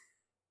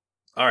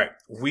All right,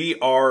 we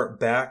are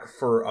back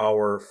for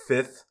our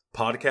 5th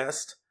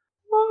podcast.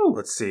 Woo.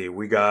 Let's see,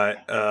 we got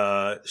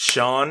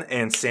Sean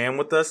and Sam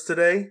with us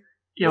today.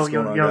 Yo. How's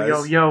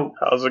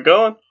it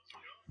going?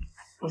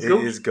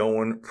 It is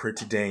going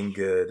pretty dang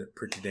good.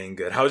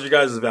 How was your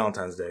guys'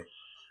 Valentine's Day?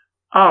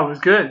 Oh, it was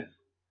good.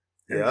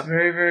 Yeah? It was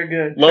very, very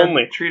good.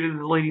 Lonely. Treated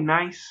the lady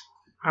nice.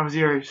 How was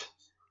yours?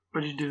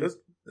 What'd you do? It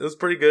was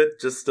pretty good.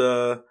 Just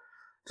a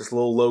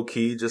little low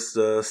key, just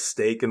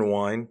steak and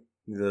wine,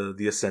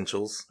 the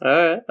essentials.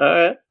 All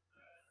right.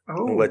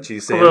 Oh, What you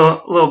say? a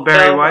little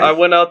Barry White. I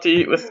went out to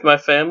eat with my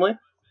family,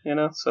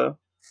 so.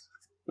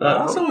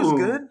 That's always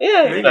good.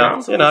 Yeah, There you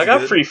go. I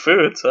got free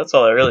food, so that's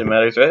all that really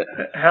matters, right?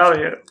 Hell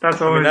yeah. That's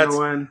always a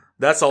win.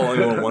 That's all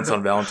anyone wants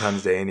on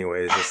Valentine's Day,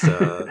 anyways. Just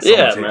someone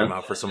take them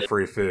out for some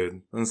free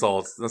food. That's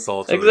all. It's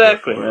really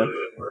Exactly, good man.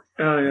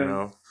 Hell yeah. You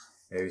know,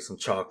 maybe some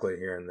chocolate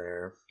here and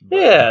there. But,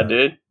 Yeah,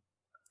 dude.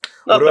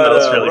 Nothing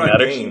else really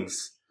matters.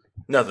 Games?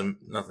 Nothing.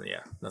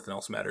 Yeah, nothing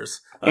else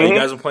matters. Mm-hmm. You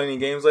guys been playing any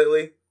games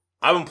lately?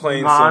 I've been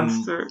playing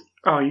Monster.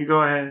 Oh, you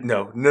go ahead.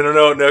 No,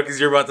 because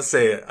you're about to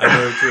say it. I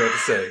know what you're about to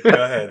say.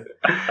 Go ahead.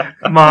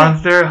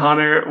 Monster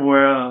Hunter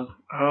World.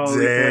 Oh,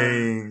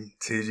 dang.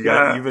 Dude, you've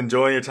been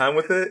enjoying your time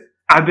with it?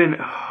 I've been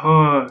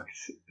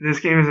hooked. This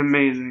game is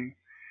amazing.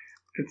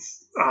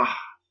 It's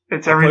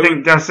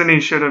everything Destiny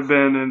should have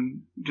been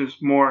and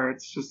just more.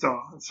 It's it's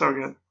so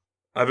good.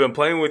 I've been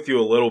playing with you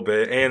a little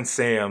bit, and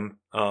Sam,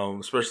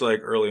 especially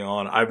like early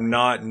on. I'm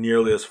not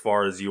nearly as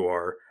far as you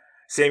are.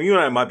 Sam, you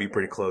and I might be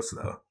pretty close,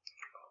 though.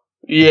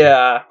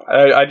 Yeah,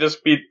 I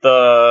just beat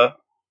the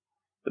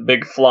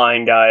big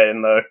flying guy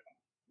in the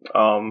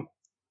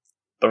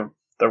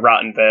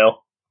Rotten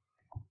Vale.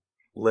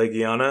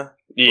 Legiana?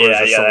 Yeah,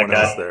 that that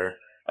guy. else there?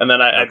 And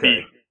then I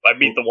beat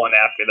the one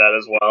after that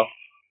as well.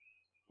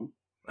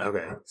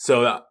 Okay,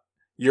 so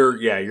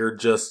you're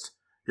just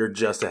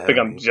ahead. I think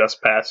of I'm me.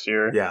 just past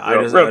your. Yeah,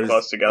 real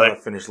close together.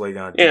 Finished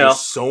Legiana.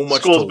 There's so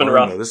much school's to been learn,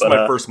 rough. though. This is but,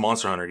 my first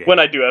Monster Hunter game. When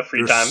I do have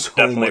free time, so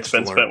definitely much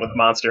been to spent learn. with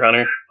Monster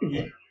Hunter.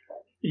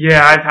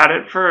 Yeah, I've had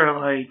it for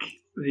like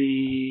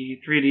the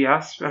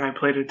 3DS, and I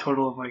played a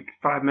total of like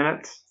 5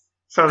 minutes.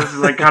 So this is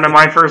like kind of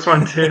my first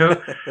one too.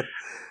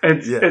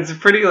 It's a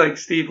pretty like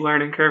steep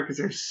learning curve because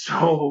there's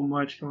so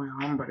much going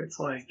on, but it's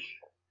like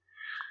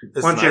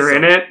once you're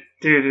in it,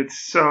 dude, it's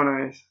so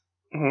nice.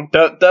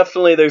 Mm-hmm.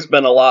 Definitely, there's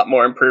been a lot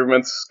more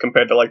improvements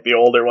compared to like the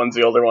older ones.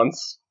 The older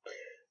ones,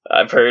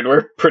 I've heard,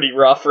 were pretty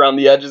rough around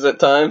the edges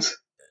at times.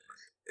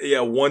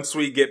 Yeah, once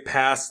we beat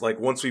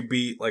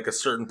like a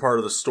certain part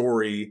of the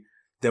story,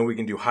 then we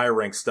can do high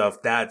rank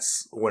stuff.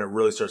 That's when it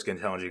really starts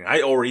getting challenging.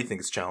 I already think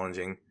it's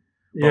challenging,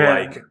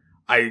 but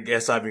I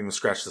guess I haven't even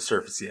scratched the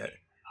surface yet.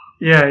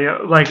 Yeah,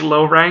 like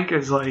low rank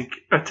is like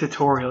a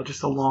tutorial,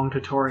 just a long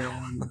tutorial.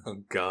 And oh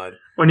God!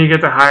 When you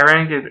get to high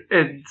rank,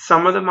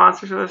 some of the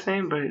monsters are the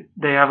same, but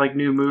they have like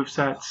new move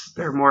sets.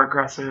 They're more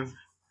aggressive,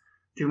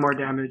 do more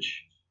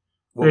damage.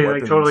 They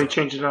like totally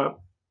change it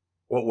up.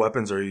 What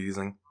weapons are you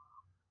using?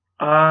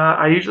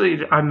 I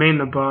main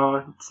the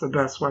bow. It's the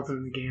best weapon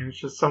in the game. It's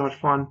just so much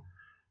fun.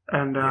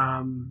 And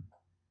I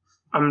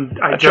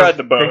tried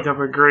the bow. Picked up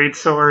a great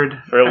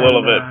sword for a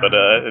little bit, but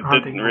it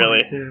didn't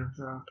really too,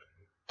 so.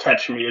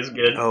 Catch me as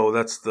good. Oh,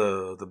 that's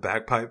the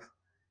bagpipe,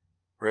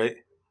 right?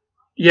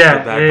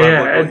 Yeah.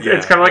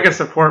 It's kind of like a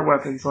support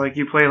weapon. So like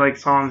you play like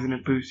songs and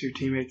it boosts your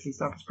teammates and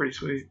stuff. It's pretty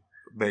sweet.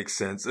 Makes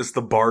sense. It's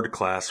the bard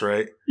class,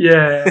 right?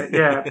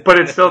 Yeah. But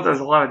it still does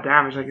a lot of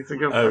damage. Like it's a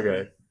good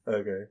weapon.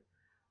 Okay.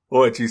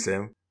 What about you,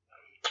 Sam?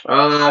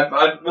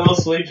 I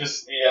mostly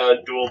just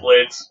dual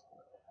blades.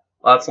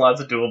 Lots and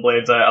lots of dual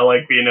blades. I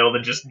like being able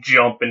to just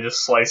jump and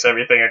just slice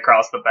everything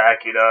across the back.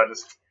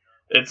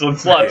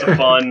 It's lots of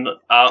fun.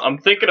 I'm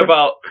thinking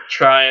about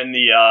trying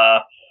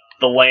the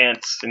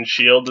lance and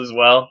shield as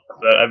well.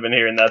 I've been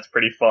hearing that's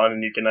pretty fun,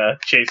 and you can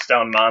chase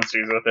down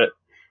monsters with it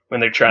when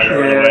they're trying to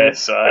run away.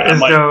 So I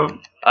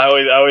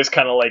always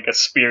kind of like a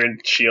spear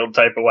and shield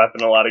type of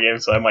weapon in a lot of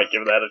games, so I might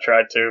give that a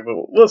try too. But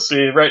we'll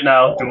see. Right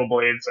now, dual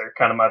blades are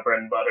kind of my bread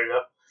and butter.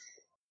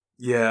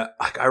 Yeah,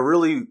 I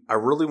really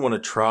want to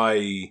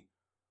try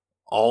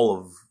all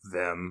of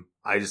them.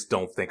 I just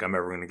don't think I'm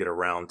ever going to get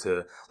around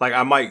to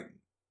I might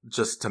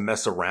just to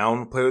mess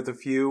around, play with a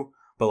few,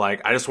 but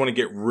I just want to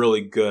get really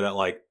good at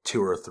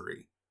 2 or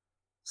 3.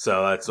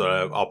 So that's what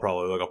I'll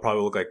probably look. I'll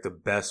probably look like the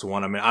best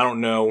one. I mean, I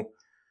don't know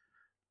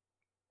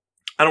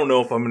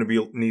if I'm going to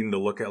be needing to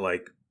look at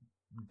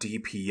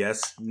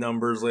DPS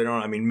numbers later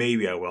on. I mean,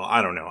 maybe I will.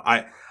 I don't know.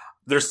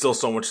 There's still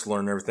so much to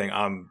learn and everything.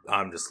 I'm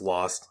just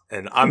lost,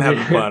 and I'm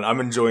having fun. I'm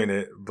enjoying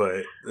it,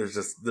 but there's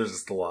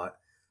just a lot.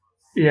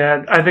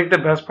 Yeah, I think the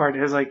best part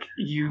is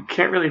you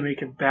can't really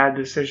make a bad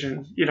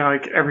decision.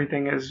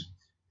 Everything is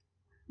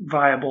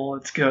viable.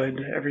 It's good.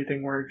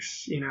 Everything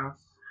works. Yeah.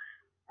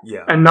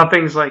 And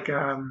nothing's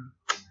I'm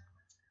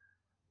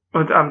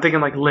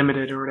thinking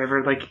limited or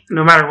whatever.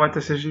 No matter what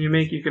decision you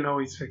make, you can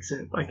always fix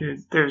it.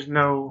 There's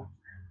no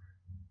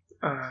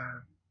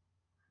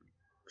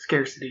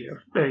scarcity.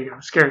 There you go,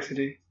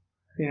 scarcity.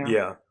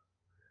 Yeah.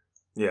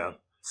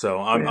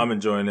 So I'm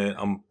enjoying it.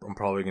 I'm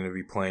probably going to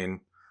be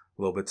playing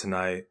a little bit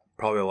tonight.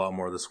 probably a lot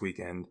more this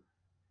weekend.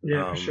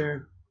 Yeah, for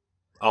sure.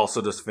 I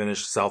also just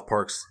finished South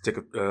Park's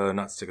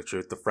not Stick of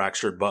Truth, The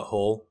Fractured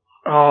Butthole.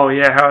 Oh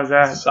yeah, how was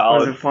that?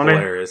 Solid. Was it funny?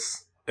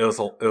 Hilarious. It was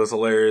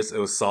hilarious. It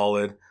was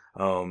solid.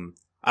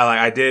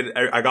 I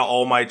got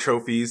all my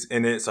trophies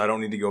in it, so I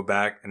don't need to go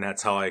back, and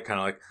that's how I kind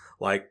of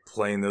like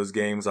playing those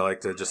games. I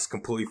like to just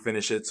completely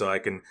finish it, so I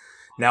can.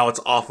 Now it's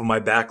off of my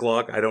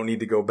backlog. I don't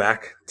need to go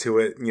back to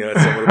it, at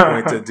some other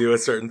point to do a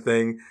certain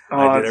thing.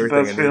 I did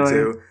everything I need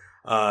to.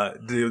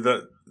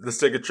 The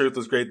Stick of Truth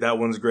was great. That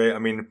one's great. I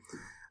mean,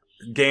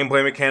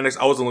 gameplay mechanics,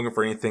 I wasn't looking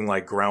for anything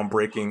like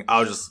groundbreaking. I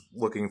was just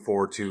looking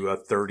forward to a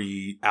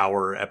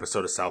 30-hour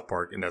episode of South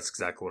Park, and that's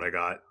exactly what I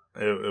got.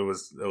 It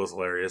was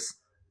hilarious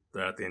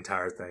throughout the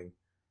entire thing.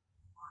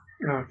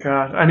 Oh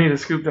god, I need to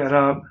scoop that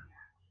up.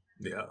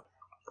 Yeah,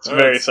 it's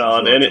very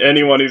solid.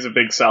 Anyone who's a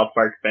big South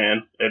Park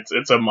fan,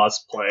 it's a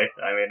must play.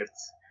 I mean,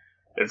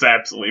 it's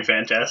absolutely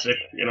fantastic.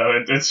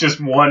 It's just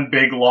one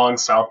big long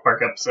South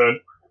Park episode,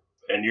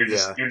 and you're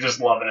just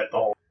loving it the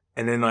whole.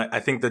 And then I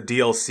think the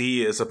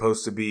DLC is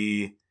supposed to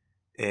be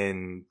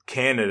in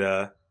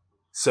Canada,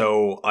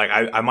 so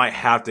I might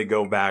have to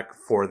go back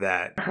for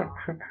that.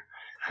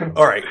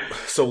 All right,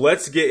 so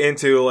let's get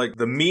into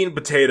the meat and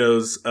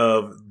potatoes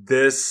of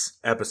this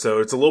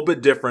episode. It's a little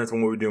bit different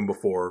from what we were doing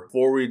before.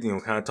 Before we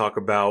kind of talk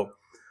about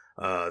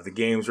the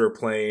games we're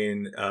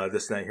playing,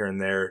 this and that here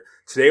and there.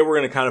 Today we're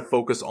going to kind of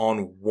focus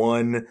on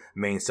one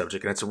main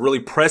subject, and it's a really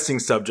pressing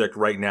subject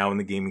right now in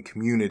the gaming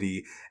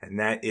community, and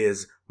that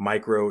is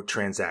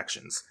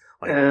microtransactions.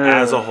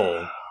 As a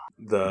whole,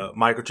 the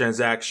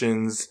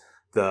microtransactions,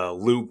 the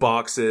loot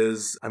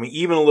boxes, I mean,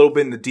 even a little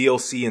bit in the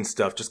DLC and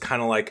stuff, just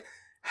kind of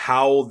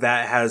how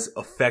that has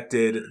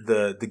affected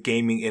the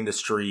gaming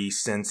industry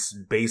since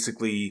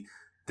basically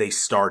they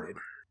started.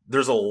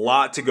 There's a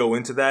lot to go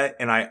into that,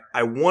 and I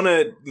want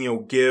to,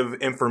 give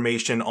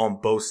information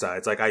on both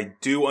sides. I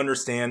do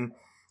understand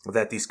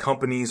that these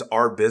companies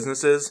are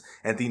businesses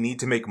and they need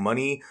to make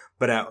money,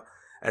 but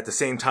at the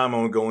same time, I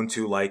want to go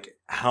into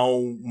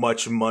how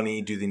much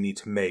money do they need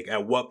to make?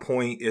 At what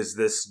point is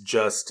this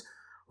just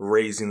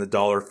raising the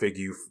dollar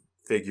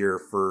figure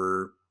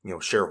for,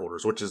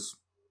 shareholders, which is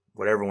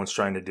what everyone's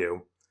trying to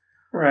do.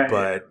 Right.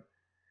 But,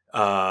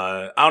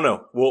 I don't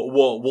know.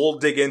 We'll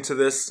dig into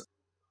this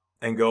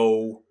and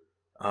go,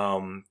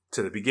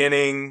 to the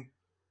beginning,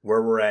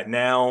 where we're at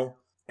now,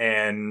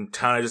 and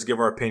kind of just give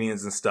our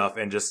opinions and stuff,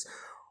 and just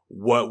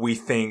what we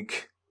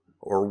think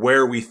or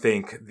where we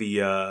think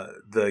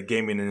the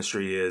gaming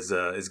industry is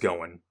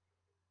going.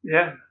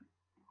 Yeah,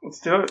 let's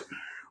do it.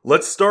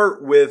 Let's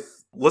start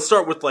with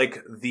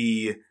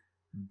the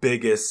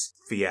biggest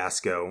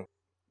fiasco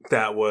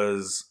that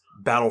was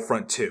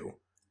Battlefront 2.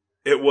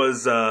 It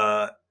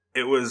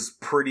was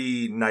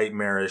pretty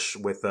nightmarish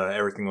with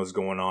everything that was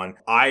going on.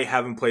 I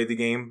haven't played the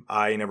game.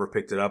 I never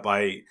picked it up.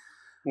 I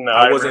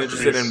wasn't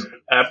interested in.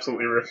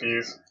 Absolutely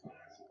refuse.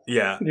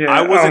 Yeah.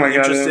 I wasn't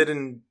interested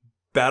in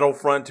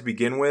Battlefront to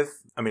begin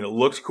with. I mean, it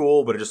looked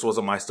cool, but it just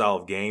wasn't my style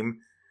of game.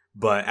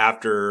 But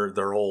after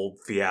their whole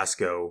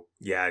fiasco,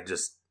 I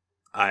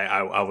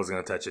wasn't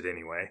gonna touch it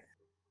anyway.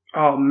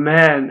 Oh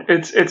man,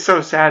 it's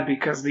so sad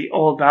because the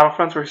old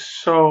Battlefronts were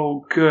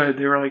so good.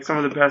 They were some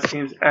of the best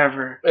games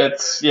ever.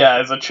 As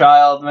a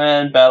child,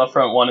 man,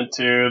 Battlefront 1 and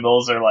 2,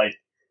 those are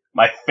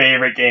my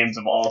favorite games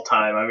of all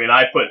time. I mean,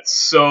 I put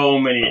so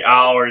many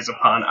hours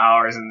upon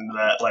hours into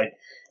that.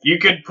 You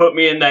could put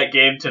me in that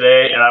game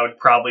today and I would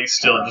probably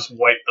still just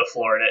wipe the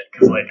floor in it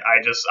because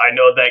I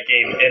know that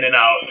game in and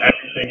out,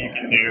 everything you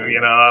can do,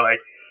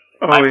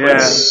 I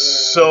put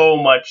so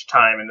much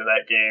time into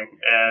that game,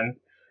 and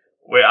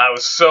I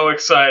was so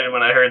excited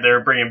when I heard they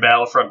were bringing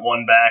Battlefront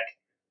 1 back,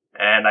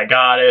 and I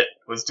got it,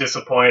 was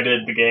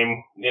disappointed. The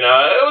game,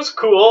 it was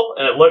cool,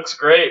 and it looks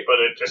great, but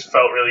it just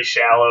felt really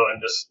shallow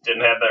and just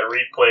didn't have that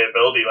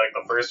replayability like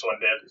the first one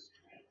did.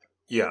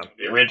 Yeah.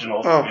 The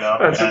original.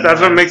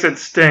 That's what makes it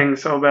sting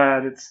so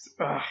bad. That's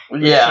why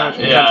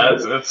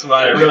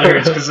it really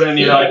hurts, because then,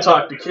 I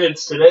talk to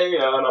kids today,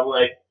 and I'm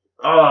like,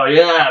 oh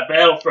yeah,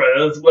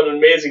 Battlefront, what an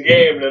amazing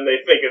game, and then they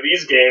think of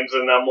these games,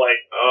 and I'm like,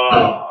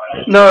 oh.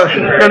 No,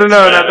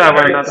 not that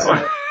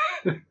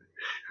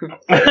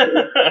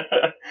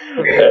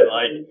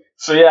one.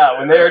 So yeah,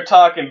 when they were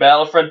talking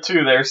Battlefront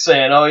 2, they were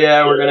saying, oh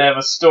yeah, we're gonna have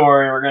a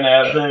story, we're gonna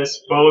have this,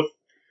 both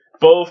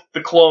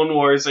the Clone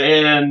Wars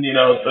and,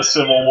 the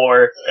Civil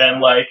War,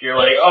 and you're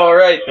like, all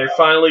right, they're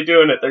finally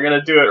doing it, they're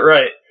gonna do it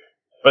right.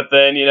 But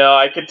then,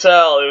 I could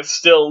tell it was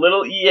still a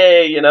little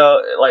EA,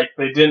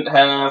 they didn't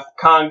have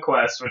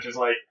Conquest, which is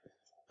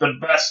the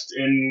best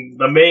in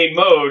the main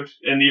mode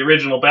in the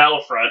original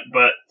Battlefront,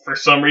 but for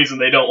some reason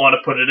they don't want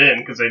to put it in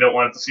because they don't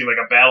want it to seem like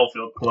a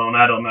Battlefield clone,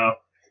 I don't know.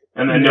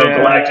 And then no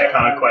Galactic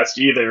Conquest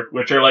either,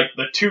 which are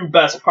the two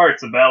best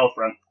parts of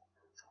Battlefront,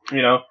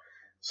 So,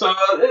 so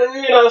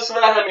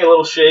that had me a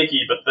little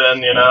shaky, but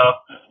then,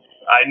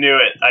 I knew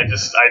it. I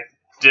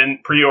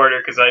didn't pre-order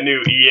because I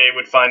knew EA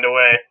would find a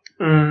way.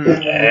 Mm-hmm.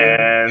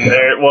 And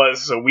there it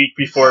was a week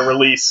before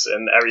release,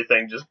 and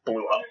everything just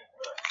blew up.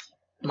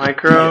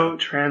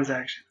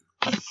 Microtransactions.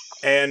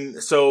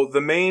 And so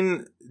the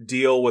main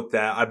deal with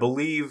that, I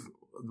believe,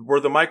 were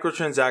the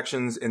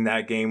microtransactions in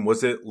that game,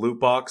 was it loot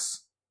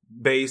box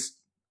based?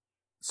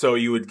 So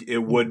it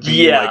would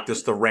be like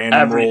just the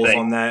random rolls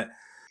on that.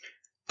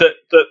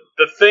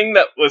 The thing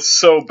that was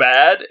so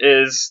bad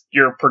is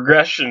your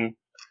progression.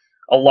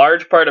 A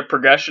large part of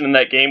progression in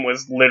that game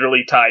was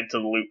literally tied to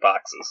the loot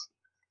boxes,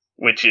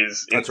 which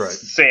is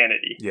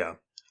insanity. Right. Yeah.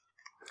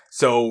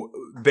 So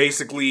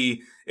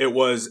basically, it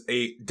was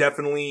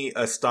definitely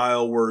a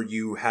style where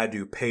you had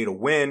to pay to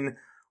win,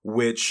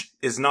 which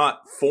is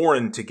not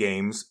foreign to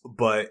games,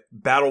 but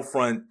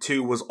Battlefront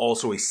 2 was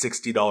also a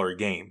 $60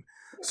 game.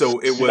 So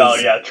it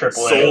was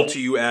sold to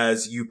you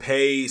as you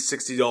pay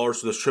 $60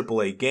 for this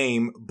AAA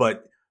game,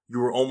 but you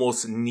were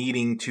almost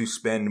needing to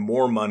spend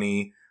more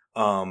money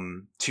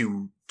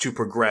to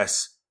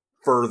progress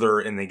further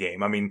in the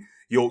game. I mean,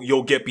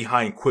 you'll get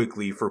behind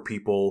quickly for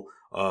people,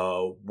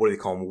 what do they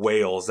call them,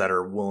 whales that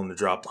are willing to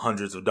drop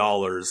hundreds of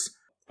dollars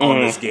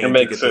on this game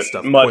to get this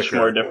stuff much quicker.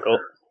 More difficult.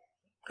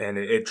 And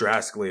it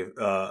drastically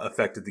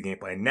affected the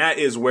gameplay. And that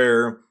is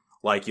where,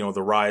 like,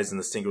 the rise and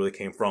the sting really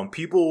came from.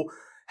 People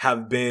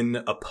have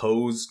been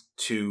opposed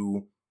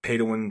to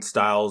pay-to-win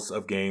styles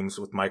of games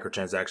with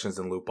microtransactions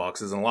and loot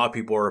boxes. And a lot of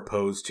people are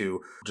opposed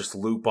to just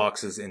loot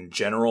boxes in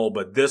general.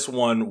 But this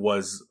one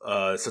was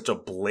such a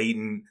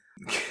blatant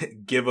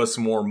give us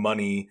more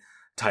money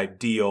type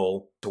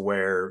deal to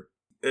where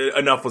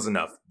enough was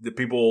enough. The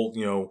people,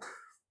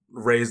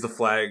 raised the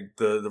flag,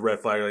 the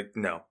red flag, like,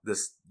 no,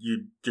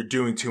 you're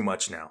doing too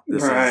much now.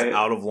 This is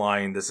out of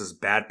line. This is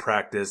bad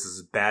practice. This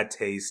is bad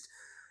taste.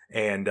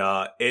 And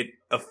it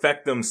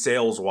affect them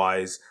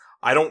sales-wise.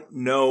 I don't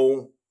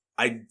know.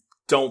 I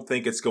don't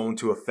think it's going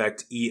to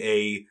affect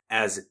EA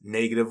as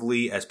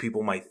negatively as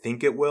people might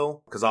think it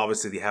will, because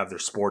obviously they have their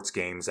sports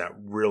games that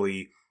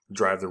really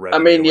drive the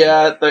revenue. I mean,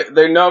 yeah,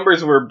 their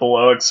numbers were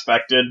below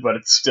expected, but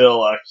it's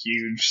still a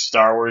huge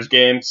Star Wars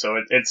game, so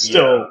it's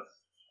still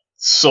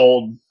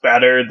sold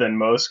better than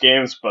most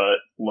games, but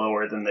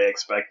lower than they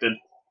expected.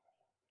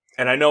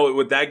 And I know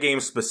with that game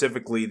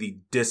specifically, they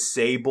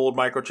disabled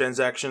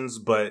microtransactions,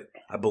 but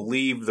I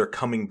believe they're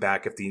coming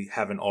back if they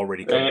haven't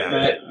already come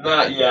back.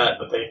 Not yet,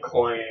 but they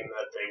claim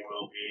that they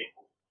will be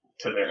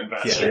to their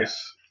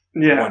investors.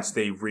 Yeah. Once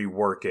they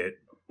rework it.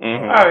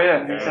 Mm-hmm. Oh,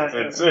 yeah,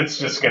 exactly. It's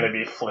just going to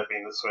be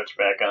flipping the switch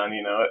back on,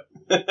 you know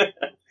it.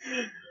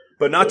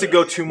 But not to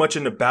go too much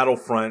into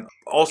Battlefront,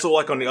 also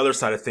like on the other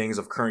side of things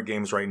of current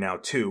games right now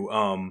too,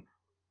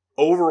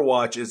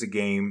 Overwatch is a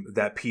game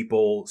that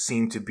people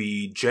seem to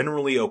be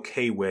generally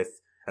okay with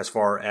as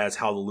far as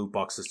how the loot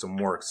box system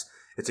works.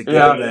 It's a game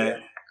that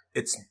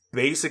it's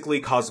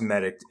basically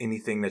cosmetic,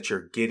 anything that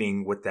you're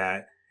getting with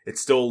that. It's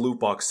still a loot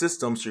box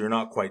system, so you're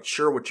not quite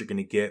sure what you're going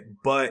to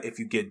get. But if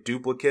you get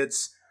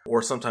duplicates,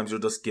 or sometimes you'll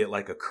just get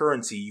like a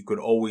currency, you could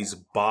always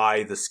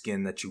buy the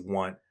skin that you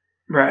want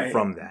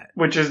from that.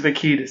 Which is the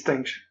key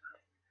distinction.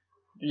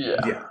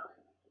 Yeah.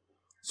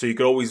 So you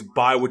could always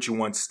buy what you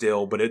want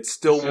still, but it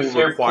still will if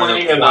you're require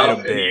playing quite enough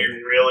a bit. And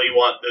you really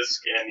want this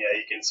skin,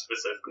 you can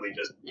specifically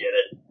just get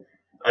it.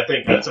 I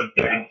think that's a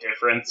big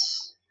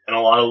difference in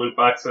a lot of loot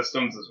box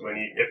systems is when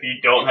if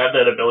you don't have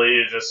that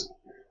ability to just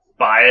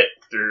buy it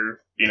through,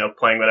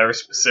 playing whatever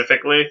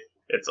specifically,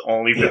 it's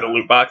only through the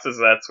loot boxes,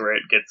 that's where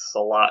it gets a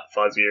lot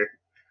fuzzier.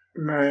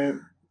 Right.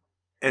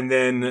 And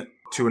then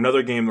to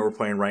another game that we're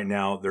playing right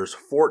now, there's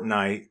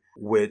Fortnite,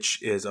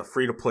 which is a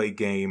free-to-play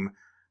game,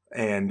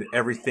 and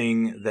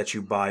everything that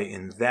you buy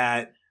in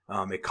that,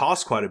 it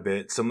costs quite a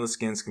bit. Some of the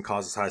skins can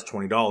cost as high as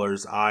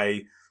 $20.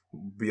 I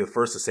be the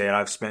first to say it.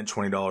 I've spent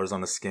 $20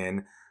 on a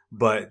skin,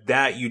 but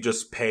that you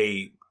just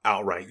pay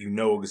outright. You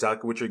know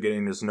exactly what you're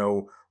getting. There's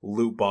no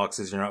loot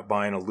boxes. You're not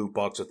buying a loot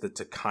box with it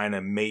to kind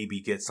of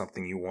maybe get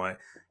something you want.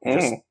 You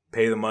just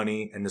pay the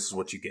money, and this is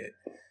what you get.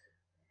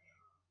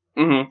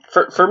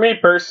 Mm-hmm. For me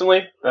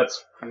personally,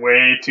 that's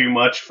way too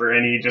much for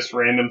any just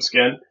random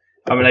skin.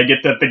 I mean, I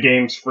get that the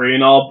game's free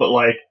and all, but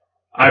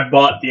I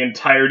bought the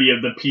entirety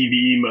of the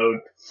PvE mode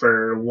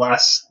for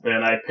less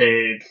than I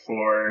paid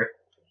for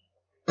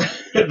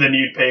than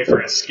you'd pay for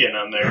a skin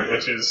on there,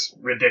 which is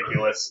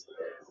ridiculous.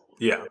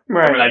 Yeah.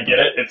 Right. I mean, I get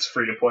it, it's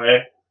free to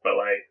play, but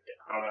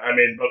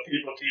but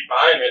people keep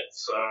buying it,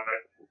 so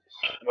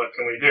what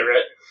can we do,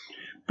 right?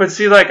 But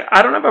see,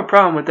 I don't have a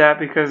problem with that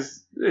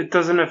because it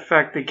doesn't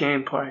affect the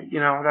gameplay.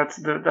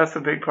 That's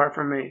the big part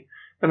for me.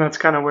 And that's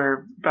kind of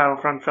where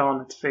Battlefront fell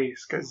on its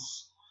face,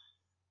 because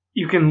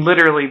you can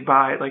literally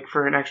buy,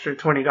 for an extra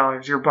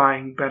 $20, you're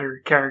buying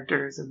better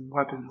characters and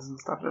weapons and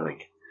stuff.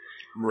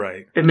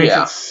 Right. It makes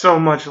it so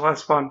much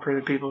less fun for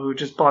the people who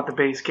just bought the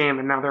base game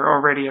and now they're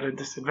already at a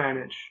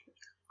disadvantage.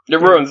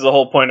 It ruins the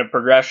whole point of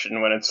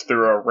progression when it's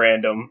through a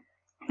random,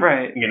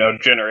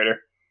 generator.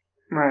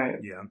 Right.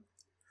 Yeah.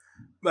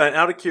 But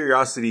out of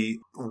curiosity,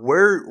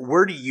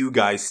 where do you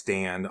guys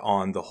stand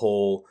on the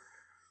whole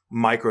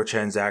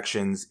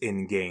microtransactions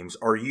in games?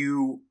 Are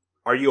you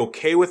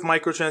okay with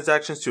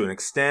microtransactions to an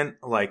extent,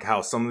 like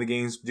how some of the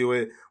games do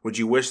it? Would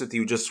you wish that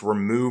you would just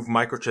remove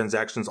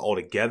microtransactions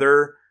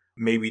altogether?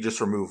 maybe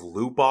just remove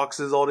loot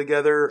boxes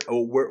altogether?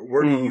 Or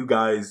where do you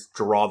guys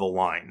draw the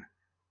line?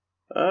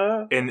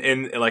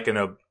 In like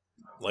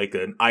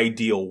an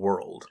ideal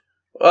world.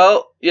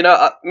 Well,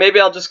 maybe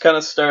I'll just kind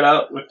of start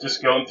out with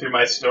just going through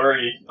my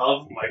story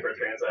of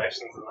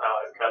microtransactions and how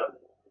I've kind of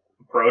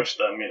approached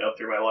them,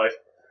 through my life.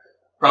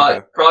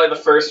 Probably the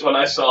first one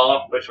I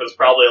saw, which was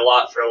probably a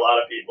lot for a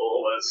lot of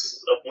people,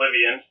 was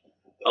Oblivion,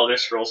 Elder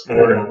Scrolls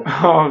 4.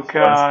 Oh,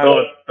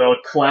 God. The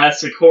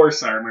classic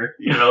horse armor,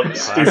 the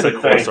stupid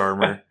horse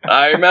armor.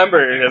 I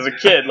remember as a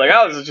kid,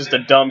 I was just a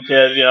dumb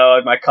kid,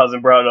 my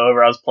cousin brought it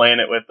over, I was playing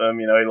it with him,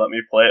 he let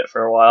me play it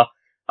for a while.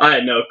 I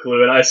had no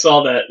clue, and I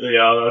saw that,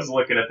 I was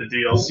looking at the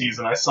DLCs,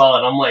 and I saw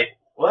it, I'm like,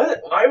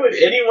 what? Why would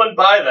anyone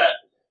buy that?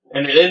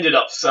 And it ended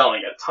up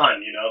selling a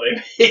ton,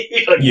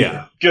 they made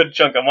a good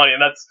chunk of money,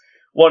 and that's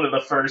one of the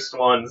first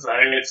ones.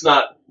 I mean, it's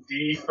not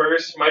the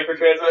first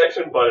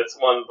microtransaction, but it's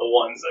one of the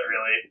ones that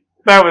really...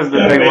 That was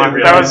the big one.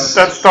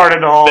 That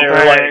started the whole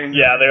thing.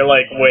 They're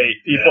like,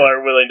 wait, people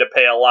are willing to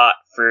pay a lot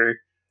for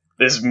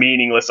this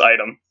meaningless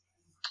item.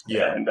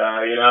 Yeah. And,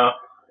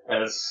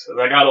 as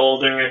I got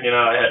older,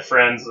 I had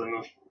friends,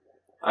 and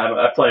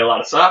I play a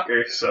lot of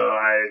soccer, so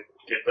I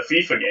get the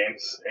FIFA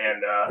games,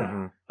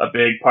 and a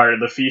big part of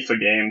the FIFA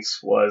games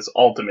was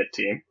Ultimate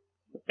Team.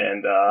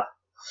 And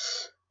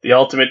the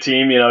Ultimate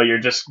Team, you're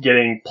just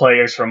getting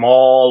players from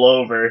all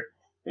over,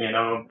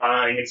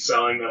 buying and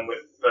selling them with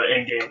the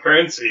in-game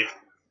currency.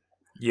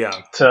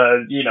 Yeah.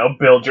 To,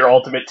 build your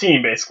Ultimate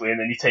Team, basically, and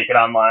then you take it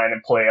online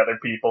and play other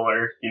people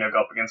or, go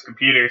up against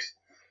computers.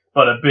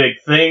 But a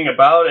big thing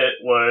about it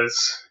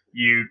was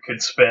you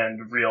could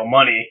spend real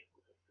money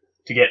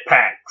to get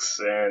packs,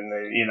 and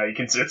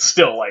it's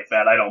still like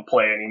that. I don't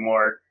play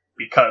anymore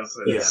because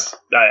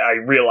I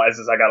realized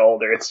as I got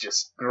older it's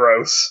just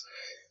gross.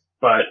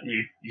 But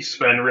you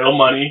spend real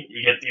money,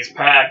 you get these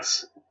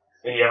packs,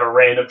 and you have a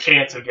random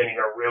chance of getting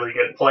a really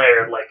good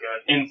player, like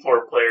an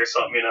Inform player or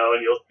something,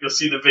 and you'll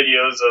see the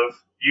videos of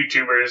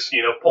YouTubers,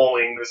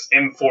 pulling this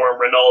Inform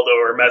Ronaldo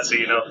or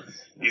Messi,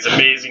 these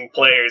amazing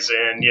players,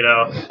 and,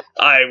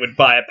 I would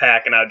buy a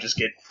pack and I would just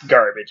get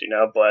garbage,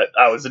 but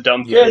I was a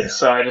dumb kid,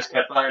 so I just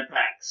kept buying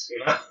packs,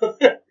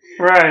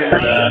 Right.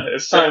 And,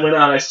 as time went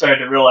on, I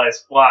started to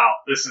realize, wow,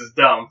 this is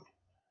dumb.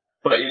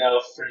 But,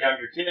 for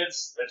younger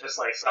kids that just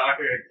like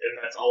soccer and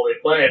that's all they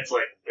play, it's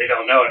like they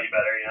don't know any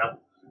better,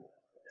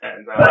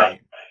 And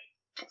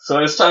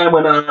so as time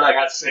went on, I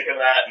got sick of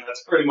that, and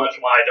that's pretty much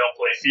why I don't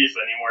play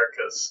FIFA anymore,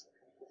 because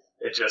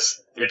it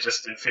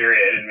just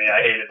infuriated me.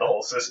 I hated the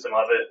whole system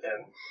of it,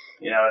 and,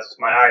 as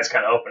my eyes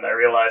kind of opened, I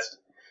realized.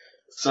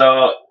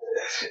 So,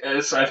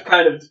 as I've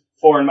kind of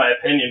formed my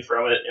opinion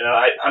from it,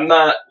 I'm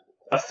not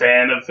a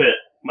fan of it,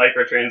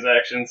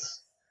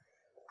 microtransactions.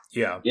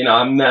 Yeah.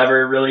 I'm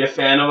never really a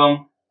fan of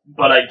them,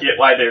 but I get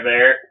why they're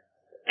there,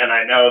 and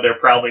I know they're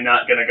probably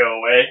not going to go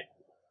away.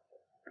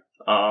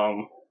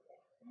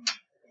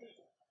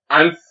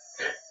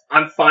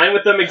 I'm fine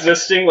with them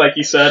existing, like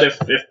you said, if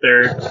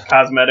they're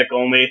cosmetic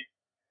only.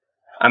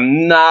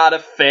 I'm not a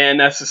fan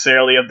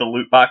necessarily of the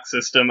loot box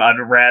system. I'd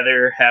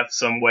rather have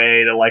some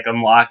way to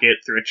unlock it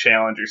through a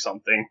challenge or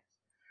something.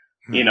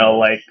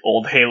 Like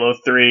old Halo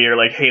 3 or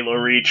like Halo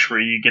Reach, where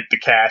you get the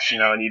cash,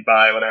 and you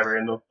buy whatever,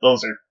 and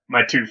those are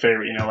my two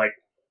favorite, like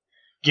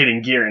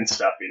getting gear and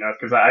stuff,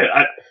 because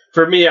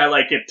for me, I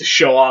like it to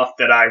show off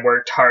that I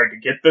worked hard to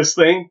get this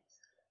thing,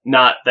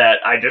 not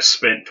that I just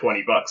spent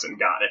 $20 and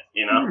got it,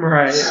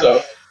 Right.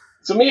 So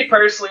me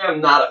personally,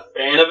 I'm not a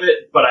fan of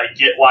it, but I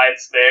get why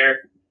it's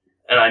there,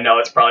 and I know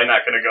it's probably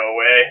not going to go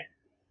away.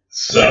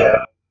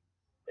 So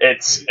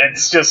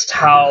it's just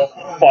how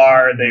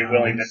far are they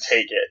willing to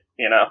take it,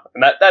 and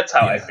that's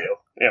how I feel,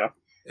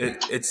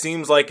 It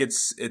seems like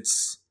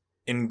it's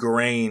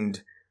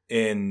ingrained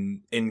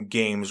in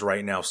games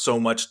right now so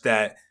much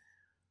that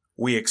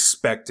we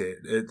expect it.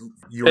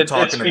 You were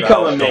talking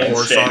about the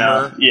horse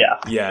armor.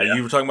 Yeah.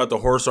 You were talking about the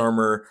horse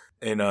armor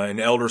in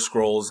Elder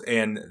Scrolls,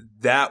 and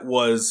that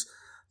was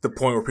the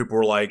point where people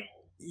were like,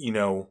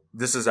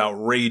 this is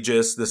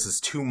outrageous. This is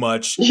too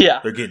much. Yeah,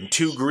 they're getting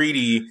too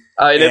greedy.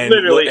 I don't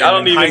remember.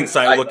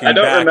 I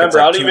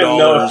don't even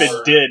know if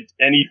it did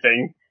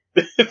anything.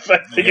 I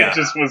think it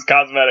just was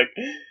cosmetic.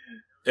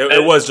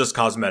 It was just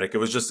cosmetic. It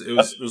was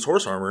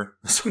horse armor.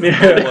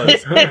 It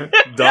was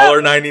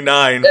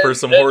 $1.99 for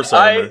some horse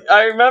armor.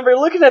 I remember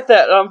looking at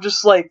that, and I'm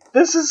just like,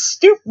 this is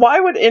stupid. Why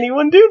would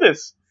anyone do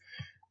this?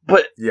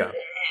 But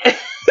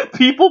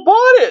people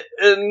bought it,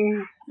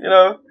 and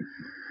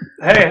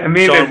Hey, I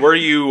mean, Sean, were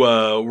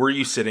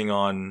you sitting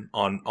on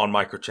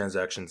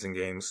microtransactions in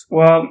games?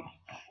 Well,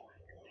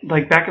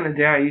 like back in the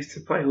day, I used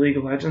to play League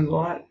of Legends a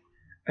lot,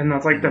 and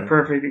that's like the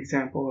perfect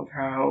example of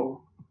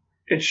how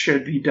it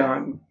should be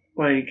done.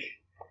 Like,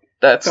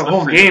 that's the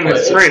whole game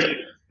is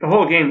free. The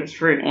whole game is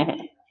free.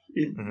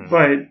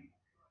 But,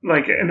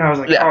 like, and I was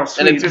like, oh,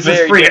 sweet, and it's this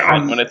very is free.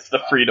 different when it's the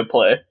free to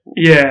play.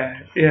 Yeah.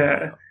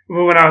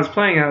 But when I was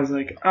playing, I was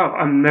like, oh,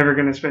 I'm never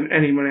going to spend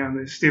any money on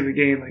this stupid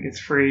game. Like, it's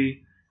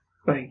free.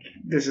 Like,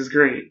 this is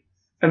great.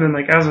 And then,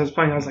 like, as I was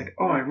playing, I was like,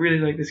 oh, I really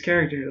like this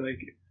character. Like,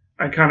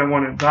 I kind of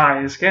want to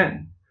buy a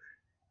skin.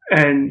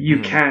 And you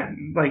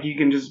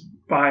can just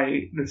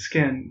buy the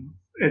skin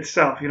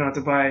itself. You don't have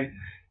to buy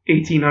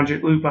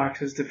 1,800 loot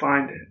boxes to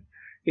find it.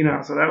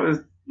 So that was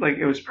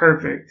it was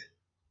perfect.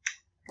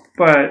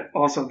 But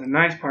also the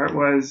nice part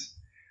was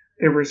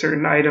there were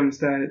certain items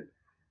that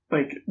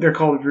they're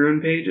called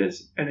rune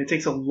pages, and it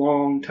takes a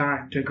long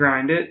time to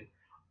grind it,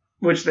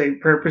 which they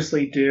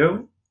purposely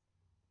do,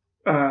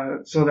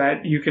 so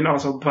that you can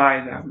also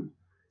buy them.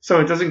 So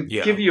it doesn't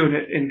give you an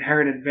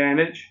inherent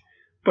advantage,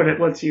 but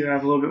it lets you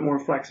have a little bit more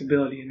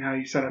flexibility in how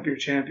you set up your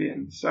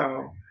champion.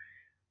 So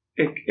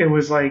it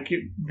was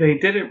they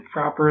did it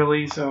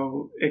properly,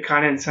 so it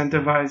kind of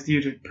incentivized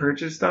you to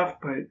purchase stuff,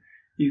 but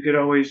you could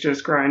always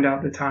just grind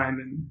out the time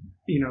and,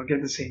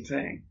 get the same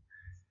thing.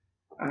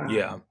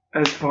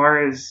 As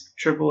far as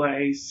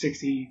AAA,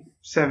 $60,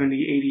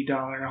 $70, $80,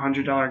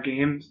 $100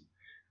 games,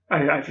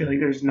 I feel like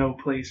there's no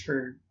place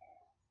for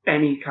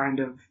any kind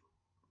of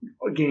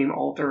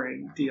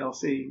game-altering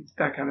DLC,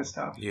 that kind of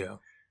stuff. Yeah.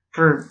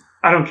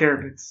 I don't care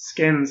if it's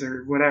skins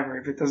or whatever,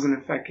 if it doesn't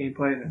affect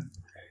gameplay, then...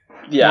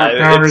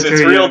 Yeah, it's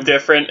real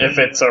different if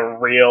it's a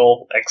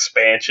real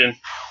expansion.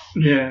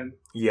 Yeah.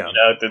 Yeah.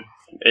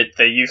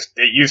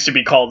 It used to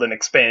be called an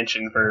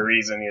expansion for a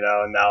reason,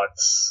 and now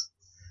it's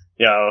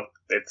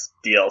it's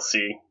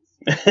DLC.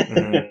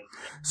 Mm-hmm.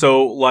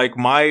 So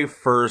my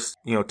first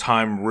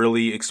time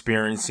really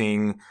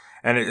experiencing,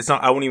 and it's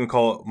not, I wouldn't even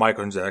call it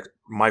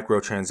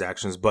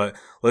microtransactions, but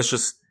let's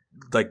just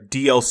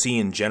DLC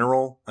in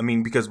general. I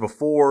mean, because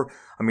before,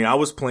 I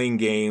was playing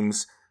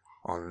games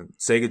on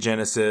Sega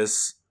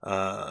Genesis,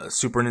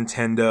 Super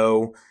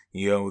Nintendo,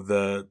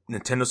 the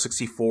Nintendo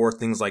 64,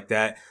 things like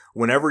that.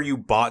 Whenever you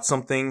bought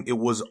something, it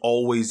was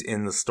always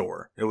in the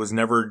store. It was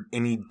never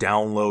any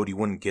download. You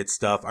wouldn't get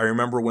stuff. I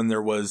remember when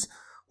there was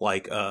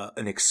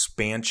an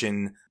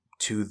expansion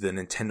to the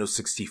Nintendo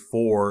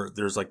 64,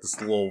 there's this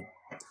little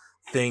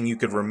thing you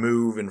could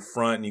remove in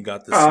front, and you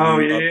got this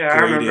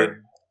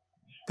upgraded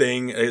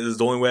thing. It was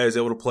the only way I was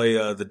able to play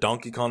the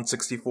Donkey Kong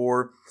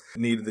 64.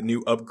 Needed the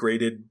new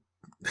upgraded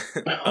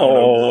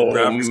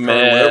graphics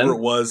card, whatever it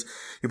was,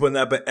 you put in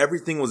that, but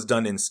everything was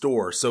done in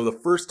store. So the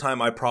first time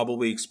I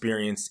probably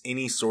experienced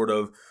any sort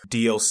of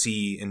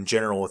DLC in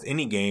general with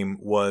any game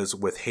was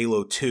with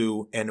Halo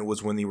 2, and it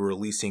was when they were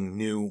releasing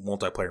new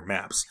multiplayer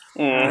maps.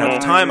 And at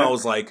the time I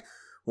was like,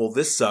 well,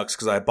 this sucks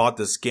because I bought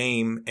this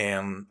game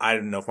and I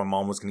didn't know if my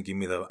mom was going to give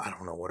me I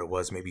don't know what it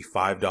was, maybe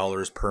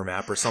 $5 per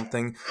map or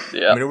something.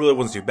 Yeah. It really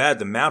wasn't too bad.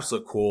 The maps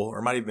look cool, or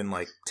it might have been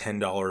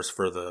 $10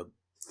 for the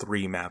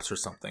 3 maps or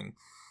something.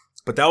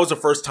 But that was the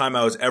first time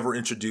I was ever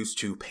introduced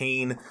to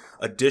paying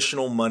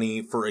additional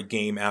money for a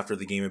game after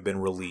the game had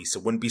been released.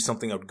 It wouldn't be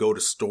something I would go to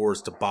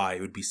stores to buy.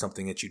 It would be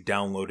something that you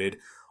downloaded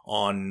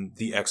on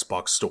the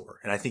Xbox store.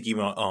 And I think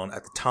even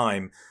at the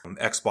time,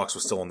 Xbox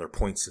was still on their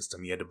point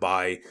system. You had to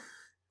buy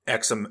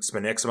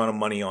spend X amount of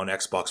money on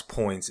Xbox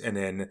points, and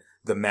then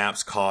the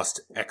maps cost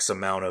X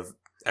amount of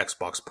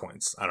Xbox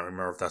points. I don't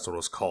remember if that's what it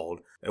was called.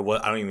 I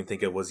don't even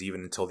think it was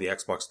even until the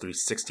Xbox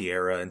 360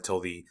 era,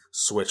 until the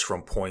switch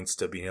from points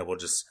to being able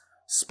to just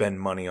spend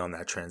money on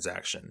that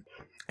transaction.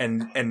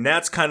 And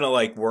that's kind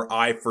of where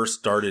I first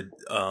started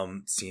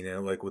seeing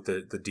it, with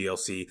the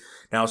DLC.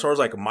 Now, as far as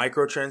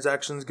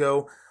microtransactions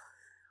go,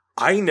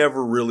 I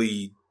never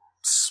really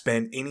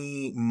spent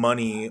any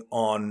money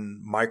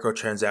on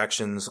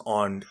microtransactions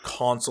on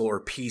console or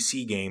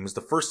PC games.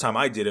 The first time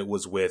I did it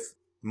was with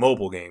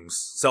mobile games,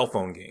 cell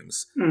phone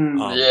games.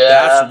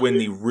 That's when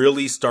they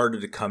really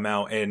started to come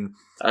out, and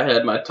I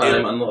had my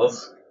time on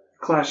those.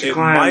 Clash of It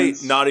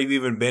Clans. might not have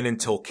even been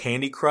until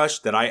Candy Crush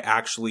that I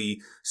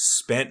actually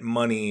spent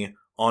money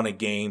on a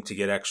game to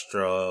get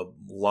extra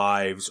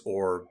lives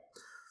or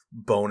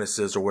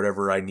bonuses or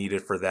whatever I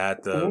needed for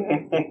that,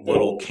 the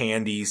little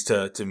candies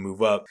to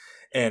move up.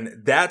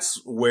 And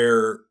that's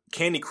where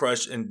Candy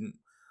Crush, and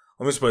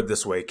let me just put it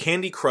this way,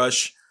 Candy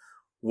Crush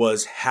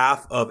was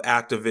half of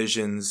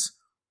Activision's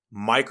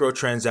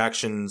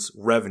microtransactions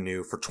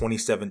revenue for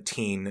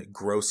 2017,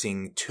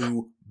 grossing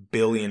 $2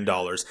 billion.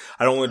 I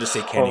don't want to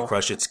say Candy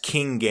Crush, it's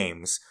King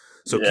Games.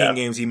 So King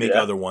Games, you make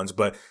other ones,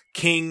 but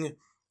King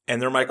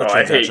and their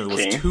microtransactions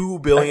was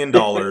 $2 billion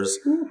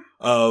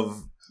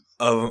of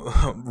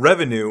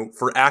revenue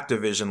for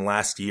Activision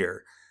last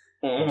year.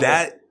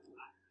 That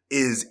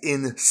is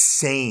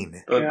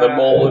insane. The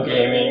mobile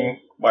gaming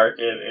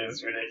market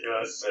is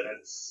ridiculous, and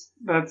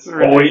that's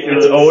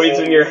ridiculous. It's always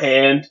in your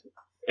hand.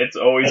 It's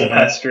always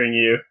pestering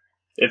you.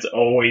 It's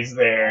always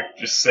there,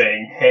 just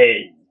saying,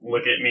 "Hey,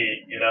 look at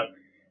me."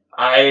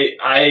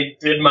 I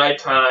did my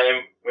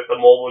time with a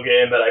mobile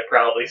game that I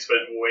probably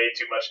spent way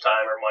too much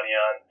time or money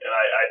on, and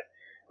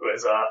I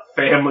was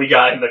Family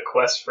Guy and the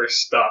Quest for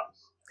Stuff.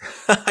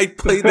 I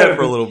played that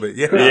for a little bit.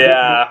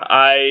 Yeah,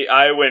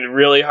 I went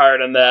really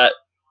hard on that.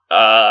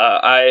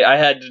 I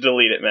had to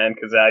delete it, man,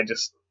 because I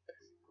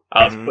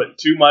was putting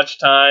too much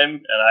time,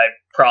 and I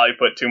probably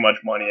put too much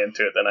money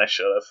into it than I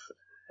should have.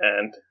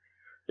 And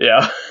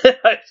yeah,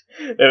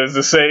 it was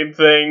the same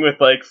thing with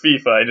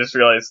FIFA. I just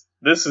realized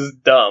this is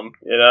dumb,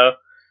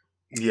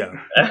 Yeah.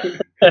 and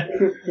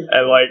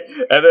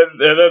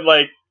then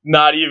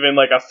not even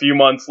like a few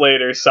months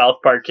later, South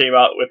Park came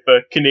out with the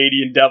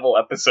Canadian Devil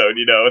episode,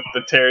 with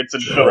the Terrence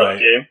and Phillip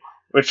game,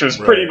 which was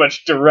pretty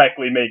much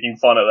directly making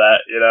fun of that,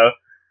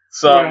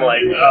 So I'm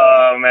like,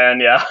 oh man,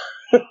 yeah.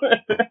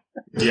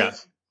 Yeah.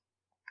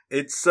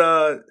 It's,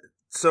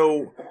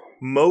 so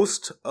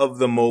most of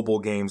the mobile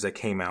games that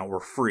came out were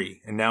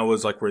free, and now it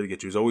was like where they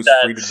get you. It was always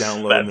free to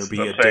download, and there'd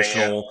be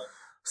additional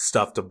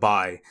stuff to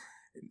buy.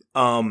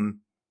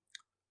 I'm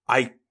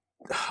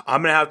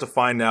gonna have to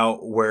find out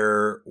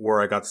where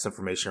I got this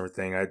information and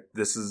everything.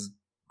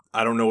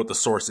 I don't know what the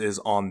source is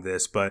on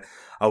this, but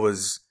I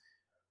was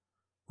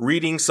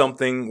reading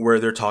something where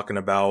they're talking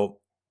about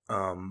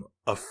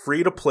a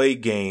free-to-play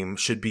game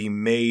should be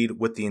made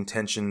with the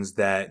intentions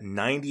that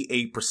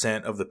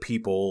 98% of the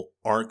people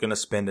aren't going to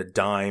spend a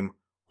dime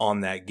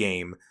on that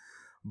game,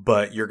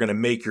 but you're going to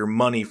make your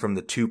money from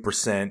the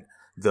 2%,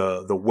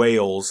 the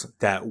whales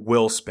that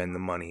will spend the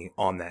money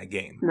on that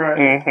game. Right.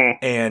 Mm-hmm.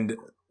 And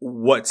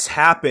what's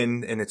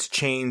happened and it's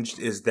changed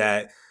is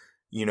that,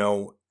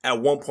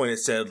 at one point it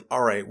said,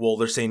 all right, well,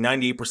 they're saying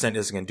 98%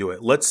 isn't going to do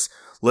it. Let's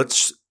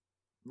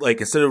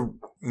like, instead of,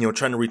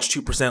 trying to reach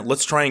 2%,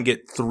 let's try and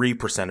get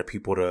 3% of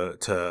people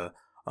to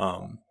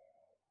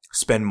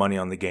spend money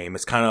on the game.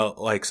 It's kind of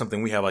like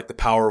something we have, like the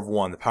power of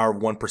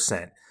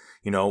 1%.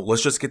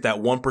 Let's just get that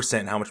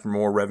 1%. How much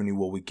more revenue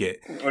will we get?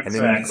 Exactly. And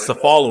then it's the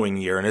following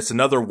year, and it's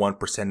another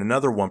 1%,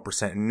 another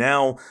 1%. And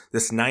now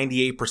this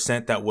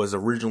 98% that was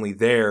originally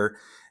there,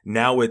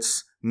 now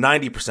it's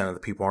 90% of the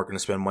people aren't going to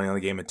spend money on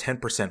the game and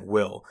 10%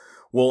 will.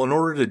 Well, in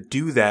order to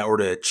do that or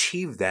to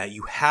achieve that,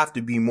 you have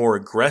to be more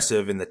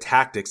aggressive in the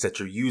tactics that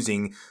you're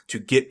using to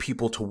get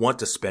people to want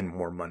to spend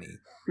more money.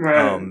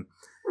 Right.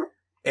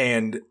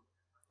 And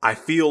I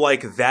feel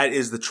like that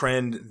is the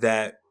trend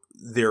that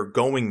they're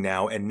going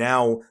now. And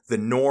now the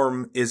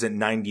norm isn't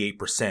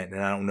 98%.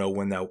 And I don't know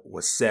when that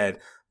was said,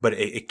 but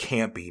it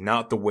can't be.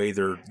 Not the way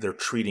they're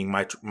treating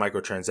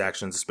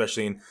microtransactions,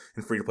 especially in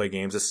free-to-play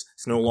games.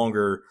 It's no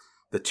longer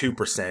the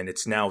 2%,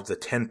 it's now the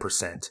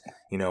 10%,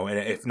 and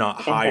if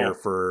not higher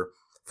for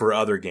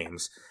other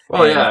games.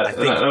 Well, and I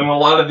think and a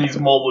lot of these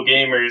mobile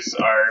gamers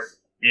are,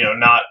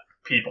 not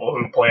people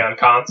who play on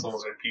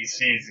consoles or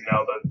PCs,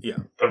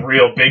 the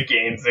real big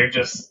games. They're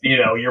just,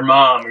 your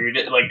mom or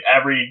like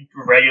every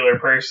regular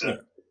person.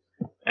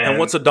 Yeah. And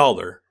what's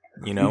 $1,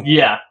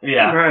 Yeah.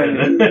 Right.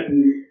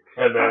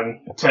 And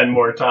then 10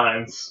 more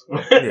times.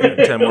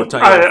 10 more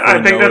times.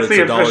 I think that's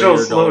the official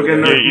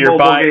slogan of you're mobile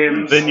buying,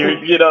 games. Then you're,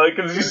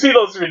 because you see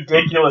those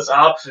ridiculous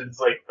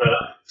options like the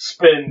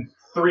spend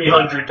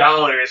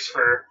 $300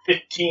 for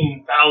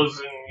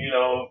 15,000,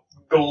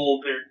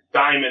 gold or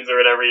diamonds or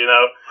whatever,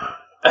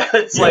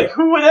 It's like,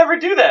 who would ever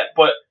do that?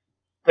 But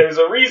there's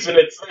a reason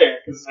it's there,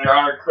 because there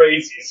are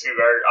crazies who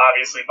are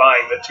obviously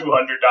buying the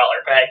 $200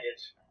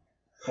 package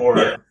for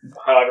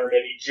however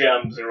many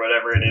gems or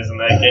whatever it is in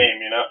that game,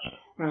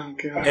 Oh,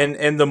 God.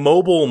 And the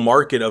mobile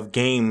market of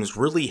games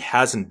really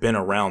hasn't been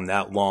around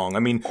that long. I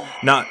mean,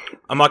 I'm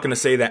not going to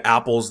say that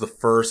Apple's the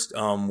first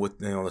with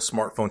the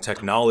smartphone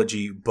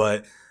technology,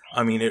 but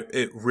I mean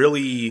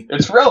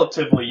it's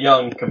relatively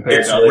young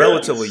compared to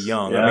relatively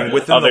young. Yeah. I mean,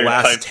 within the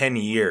last 10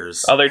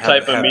 years, other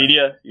type of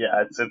media,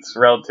 it's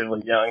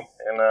relatively young,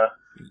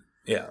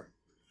 and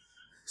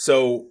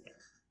So,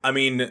 I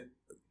mean,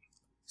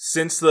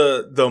 since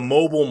the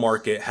mobile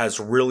market has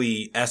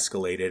really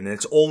escalated and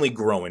it's only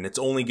growing, it's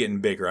only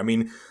getting bigger. I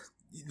mean,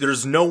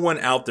 there's no one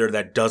out there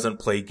that doesn't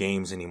play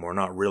games anymore.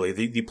 Not really.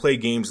 They play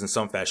games in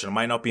some fashion. It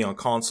might not be on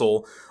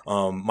console,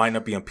 might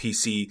not be on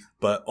PC,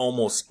 but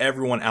almost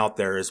everyone out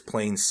there is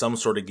playing some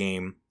sort of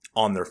game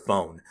on their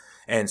phone.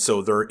 And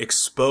so they're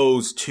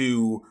exposed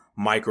to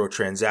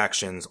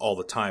microtransactions all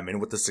the time.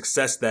 And with the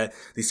success that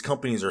these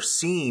companies are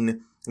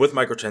seeing with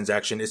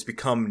microtransaction, it's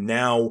become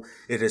now,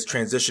 it has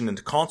transitioned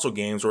into console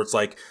games where it's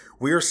like,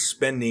 we're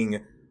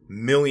spending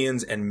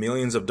millions and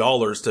millions of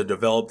dollars to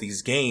develop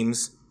these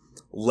games.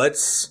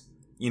 Let's,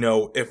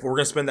 if we're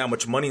going to spend that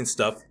much money and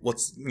stuff,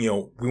 let's, we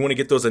want to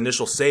get those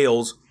initial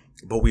sales,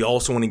 but we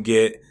also want to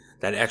get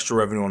that extra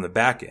revenue on the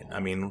back end. I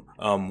mean,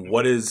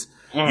 you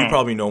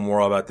probably know more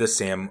about this,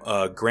 Sam,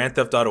 Grand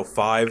Theft Auto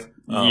 5,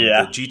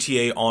 the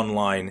GTA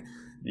Online.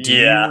 Do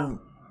you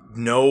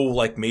know,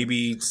 like,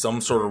 maybe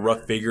some sort of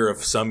rough figure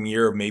of some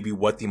year of maybe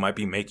what they might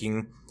be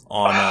making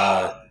on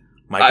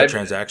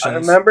microtransactions? I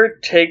remember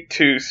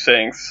Take-Two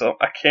saying, so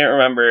I can't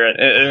remember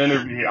an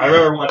interview. I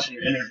remember watching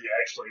an interview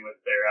actually with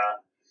their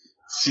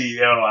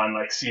CEO on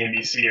like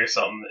CNBC or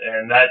something,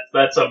 and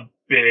that's a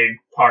big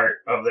part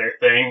of their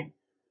thing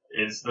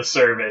is the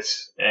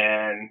service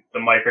and the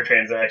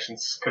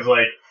microtransactions, because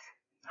like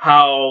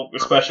how,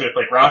 especially with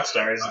like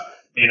Rockstar,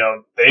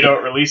 they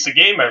don't release a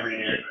game every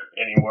year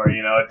anymore.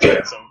 It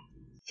takes them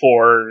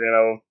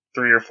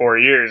 3 or 4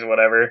 years,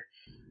 whatever,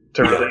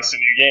 to release a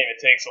new game.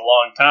 It takes a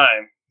long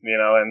time,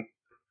 and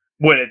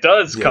when it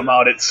does come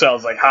out, it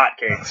sells like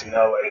hotcakes.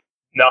 Like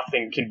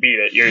nothing can beat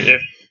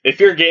it. If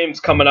your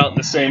game's coming out in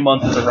the same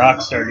month as a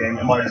Rockstar game,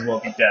 it might as well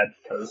be dead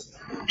because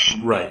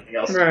nothing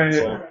else is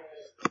sold.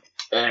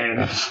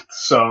 And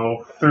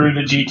so through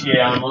the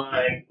GTA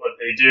Online, what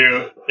they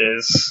do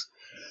is,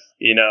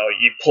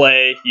 you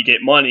play, you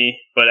get money,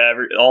 but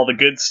all the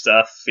good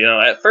stuff,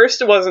 at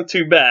first it wasn't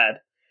too bad.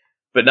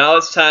 But now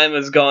as time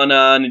has gone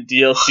on and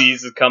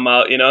DLCs have come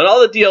out, and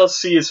all the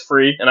DLC is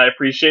free, and I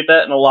appreciate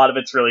that, and a lot of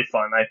it's really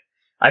fun.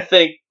 I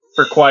think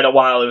for quite a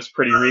while it was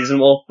pretty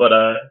reasonable, but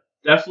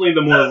definitely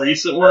the more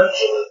recent ones,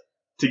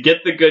 to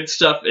get the good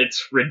stuff,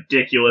 it's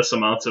ridiculous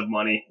amounts of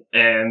money,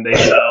 and they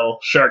sell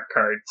shark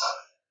cards.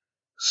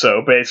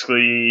 So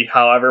basically,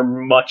 however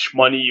much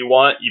money you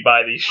want, you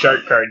buy these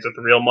shark cards with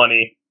real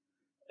money,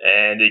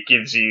 and it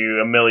gives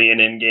you $1 million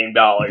in-game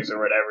dollars or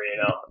whatever,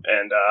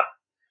 and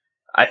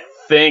I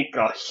think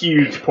a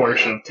huge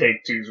portion of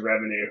Take-Two's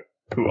revenue,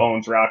 who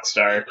owns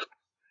Rockstar,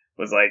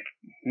 was like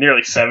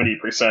nearly 70%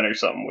 or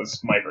something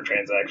was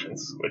microtransactions,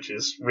 which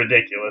is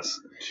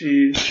ridiculous.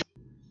 Jeez.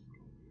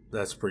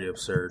 That's pretty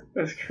absurd.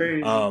 That's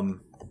crazy.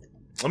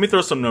 Let me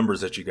throw some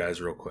numbers at you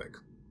guys real quick.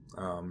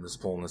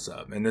 Just pulling this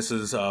up. And this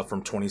is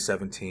from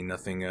 2017,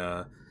 nothing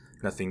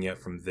yet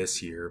from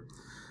this year.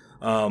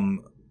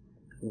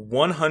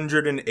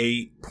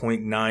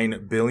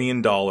 $108.9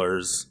 billion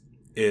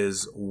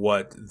is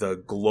what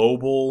the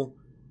global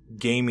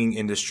gaming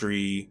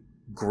industry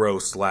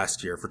grossed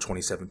last year for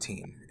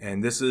 2017.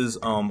 And this is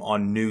on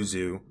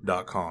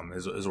Newzoo.com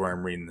is where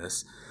I'm reading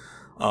this.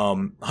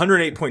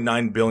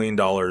 $108.9 billion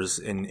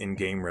in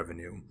game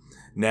revenue.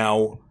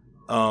 Now,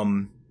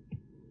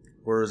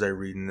 where was I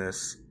reading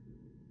this?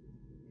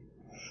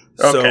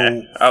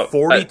 Okay. So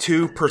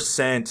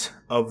 42%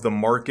 of the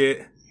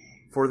market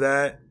for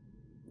that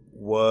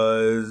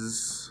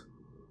was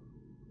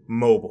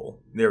mobile.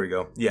 There we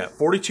go. Yeah,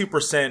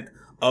 42%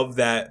 of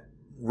that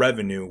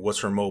revenue was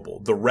from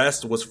mobile. The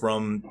rest was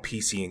from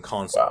PC and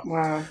console.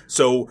 Wow.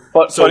 So,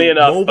 funny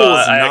enough, mobile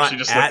is I not actually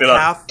just at looked it up.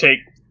 half.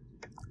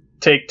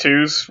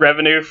 Take-Two's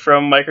revenue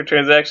from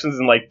microtransactions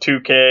in like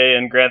 2K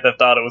and Grand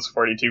Theft Auto was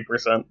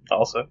 42%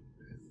 also.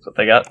 That's what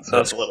they got. So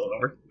that's a little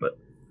over.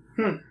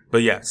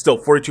 But yeah, still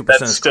 42%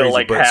 That's is still crazy.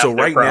 like But half so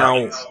their right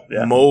profits.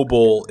 now,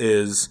 mobile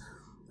is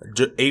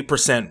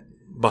 8%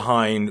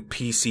 behind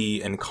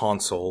PC and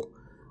console.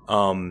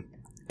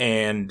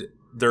 And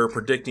they're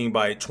predicting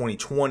by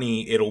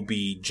 2020 it'll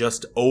be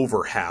just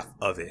over half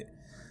of it.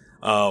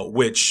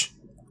 Which,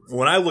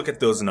 when I look at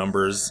those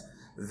numbers,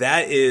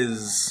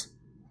 it's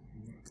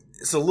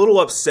a little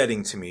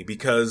upsetting to me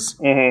because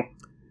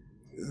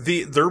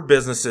their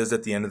businesses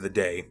at the end of the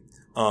day,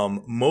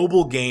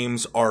 mobile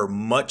games are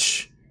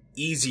much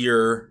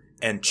easier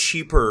and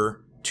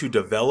cheaper to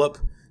develop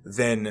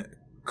than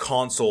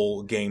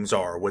console games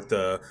are, with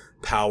the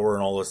power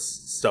and all this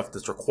stuff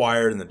that's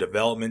required and the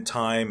development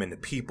time and the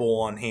people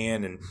on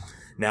hand. And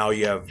now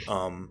you have,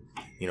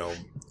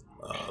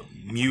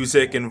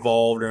 music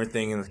involved and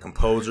everything, and the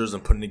composers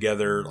and putting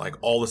together like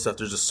all the stuff.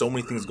 There's just so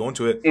many things going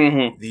to it.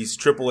 These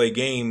AAA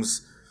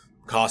games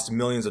cost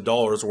millions of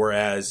dollars,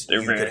 whereas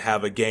you could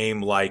have a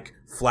game like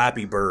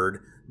Flappy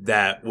Bird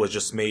that was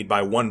just made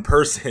by one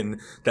person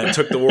that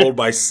took the world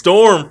by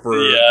storm for for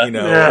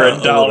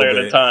 $1 at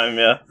a time.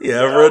 For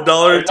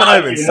 $1 at a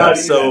time and stuff.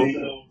 So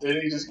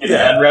did he just get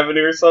ad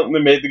revenue or something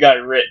that made the guy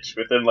rich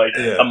within like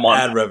a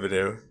month? Ad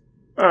revenue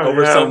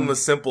over something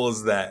as simple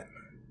as that.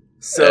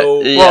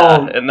 So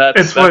and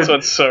that's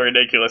what's so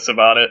ridiculous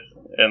about it,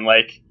 and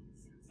like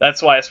that's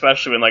why,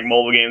 especially when like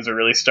mobile games are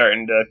really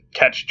starting to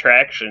catch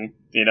traction,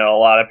 a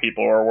lot of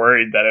people were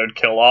worried that it would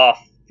kill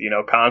off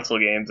console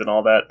games and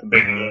all that, the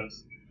big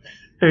games.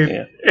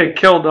 It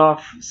killed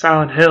off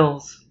Silent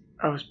Hills.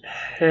 I was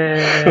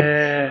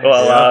pissed.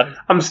 Well,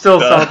 I'm still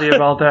salty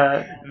about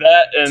that.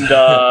 That and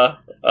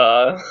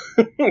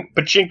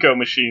pachinko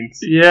machines.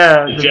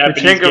 Yeah, the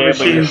Japanese pachinko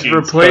machines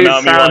replaced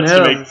Konami Silent wants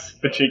to make Hills.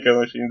 Pachinko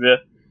machines, yeah.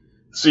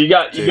 So you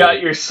got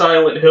your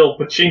Silent Hill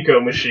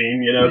pachinko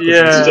machine, because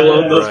you still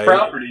own those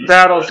properties.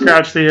 That'll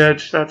scratch the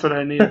itch. That's what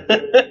I need.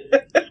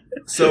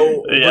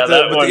 So,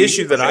 but the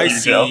issue that I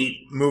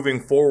see moving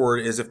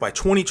forward is if by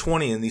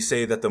 2020 and they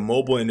say that the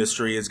mobile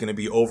industry is going to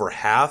be over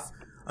half,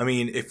 I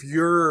mean, if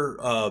you're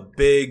a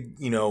big,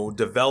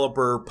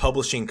 developer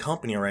publishing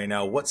company right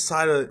now, what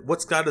side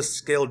of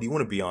scale do you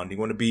want to be on? Do you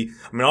want to be,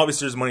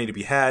 obviously there's money to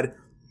be had,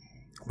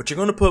 but you're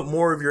going to put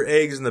more of your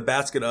eggs in the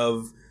basket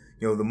of,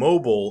 the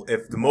mobile,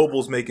 if the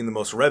mobile's making the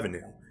most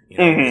revenue.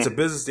 It's a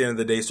business at the end of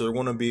the day, so they're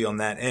going to be on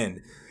that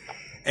end.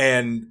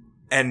 And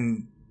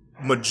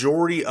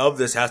majority of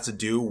this has to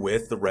do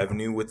with the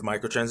revenue with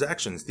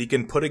microtransactions. They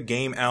can put a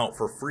game out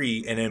for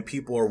free, and then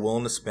people are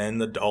willing to spend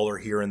the dollar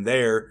here and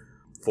there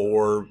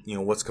for,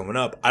 what's coming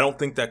up. I don't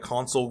think that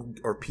console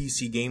or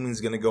PC gaming is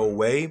going to go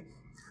away,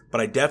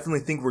 but I definitely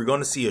think we're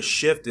going to see a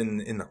shift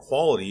in the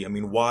quality.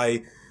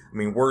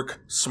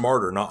 Work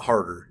smarter, not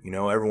harder.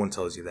 Everyone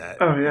tells you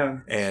that. Oh, yeah.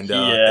 And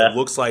it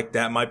looks like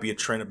that might be a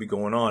trend to be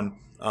going on.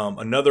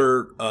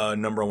 Another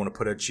number I want to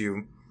put at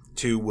you,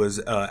 too, was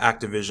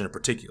Activision in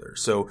particular.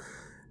 So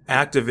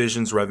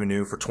Activision's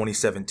revenue for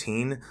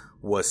 2017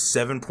 was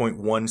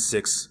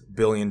 $7.16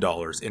 billion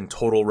in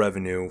total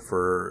revenue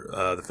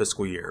for the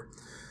fiscal year.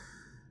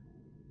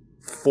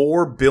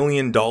 $4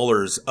 billion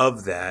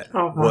of that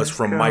was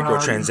from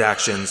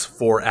microtransactions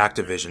for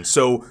Activision.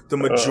 So the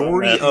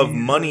majority of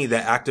money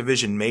that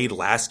Activision made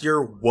last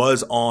year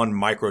was on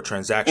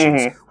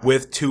microtransactions,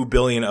 with $2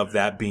 billion of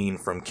that being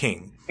from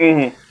King.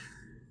 Mm-hmm.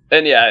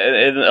 And yeah,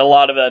 and a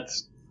lot of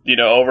that's,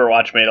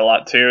 Overwatch made a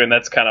lot too, and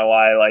that's kind of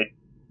why, like,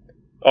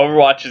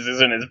 Overwatch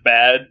isn't as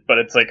bad, but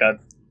it's like a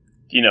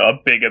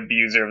big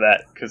abuser of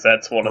that, because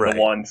that's one of the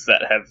ones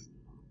that have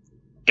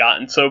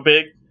gotten so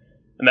big.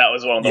 And that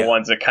was one of the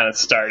ones that kind of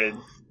started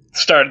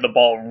the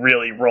ball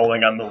really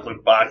rolling on the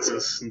loot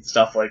boxes and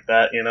stuff like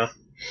that,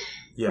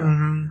 Yeah.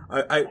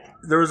 Mm-hmm.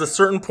 There was a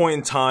certain point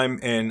in time,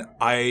 and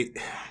I'm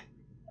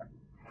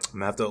going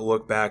to have to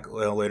look back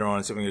later on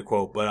and see if we can get a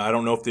quote, but I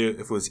don't know if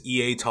it was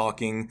EA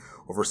talking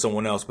or for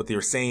someone else, but they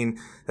were saying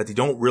that they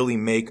don't really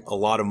make a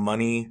lot of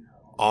money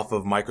off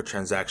of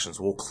microtransactions.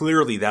 Well,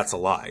 clearly that's a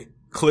lie.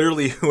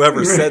 Clearly,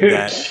 whoever said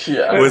that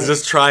was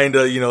just trying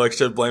to,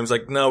 shed blame. It's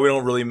like, no, we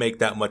don't really make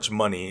that much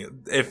money.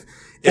 If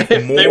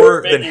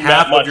more than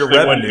half of your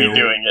revenue,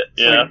 doing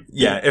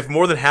it. If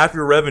more than half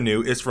your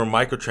revenue is from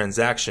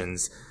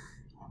microtransactions,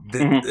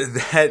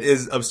 that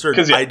is absurd.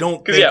 I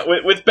don't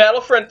think... with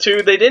Battlefront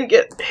 2, they didn't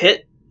get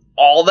hit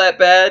all that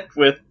bad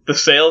with the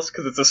sales,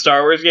 because it's a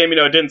Star Wars game.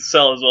 It didn't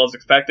sell as well as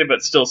expected,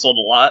 but still sold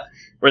a lot.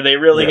 Where they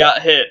really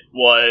got hit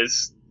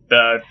was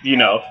the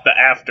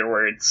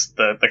afterwards,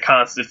 the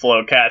constant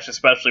flow of cash,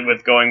 especially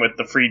with going with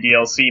the free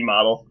DLC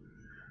model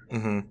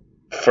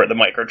for the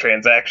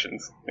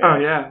microtransactions. Oh,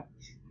 yeah.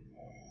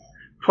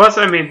 Plus,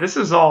 this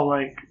is all,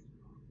 like,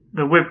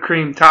 the whipped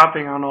cream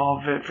topping on all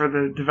of it for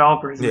the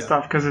developers and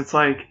stuff, because it's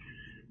like,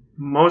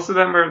 most of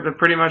them are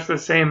pretty much the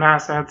same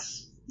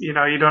assets. You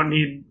don't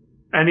need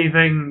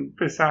anything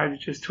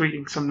besides just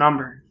tweaking some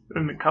numbers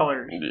and the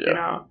colors,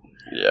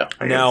 Yeah.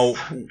 Now,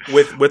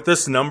 with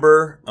this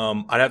number,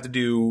 I'd have to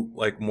do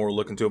more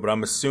look into it, but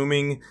I'm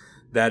assuming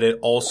that it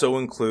also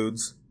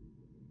includes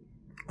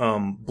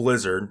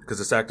Blizzard,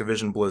 because it's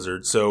Activision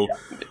Blizzard. So,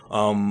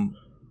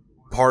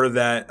 part of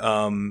that,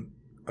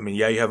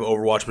 you have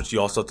Overwatch, but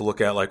you also have to look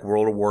at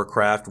World of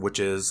Warcraft, which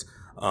is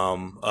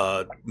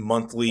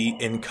monthly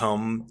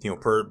income,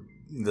 per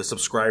the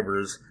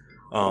subscribers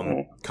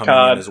coming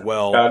in as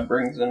well. COD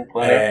brings in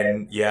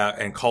play,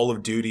 and Call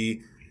of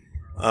Duty.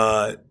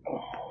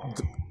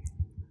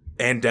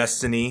 And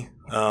Destiny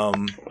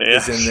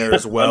is in there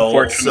as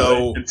well.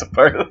 So it's a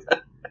part of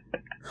that.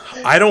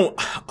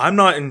 I'm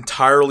not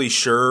entirely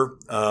sure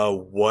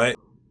what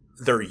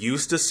they're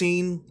used to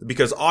seeing,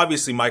 because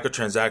obviously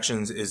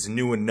microtransactions is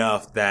new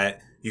enough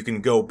that you can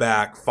go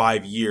back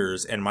 5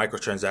 years and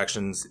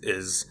microtransactions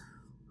is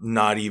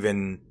not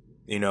even,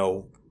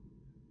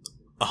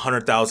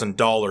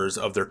 $100,000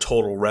 of their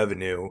total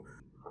revenue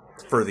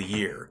for the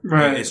year.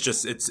 Right. It's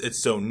just, it's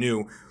so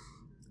new.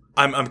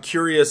 I'm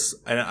curious,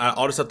 and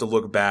I'll just have to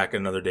look back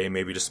another day,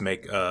 maybe just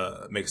make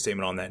a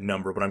statement on that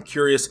number. But I'm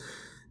curious,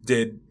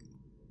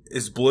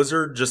 is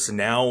Blizzard just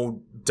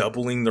now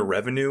doubling the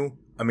revenue?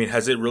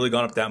 Has it really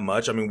gone up that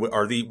much?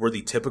 Were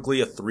they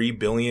typically a $3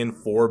 billion,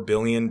 $4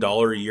 billion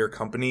a year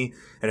company,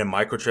 and then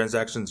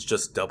microtransactions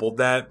just doubled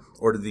that,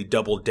 or did they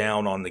double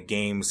down on the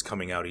games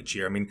coming out each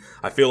year?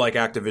 I feel like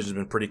Activision's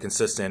been pretty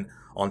consistent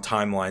on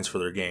timelines for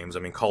their games.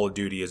 Call of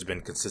Duty has been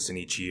consistent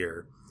each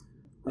year.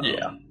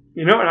 Yeah.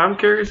 You know what I'm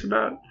curious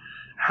about?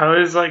 How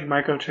is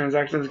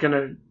microtransactions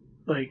gonna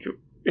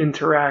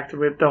interact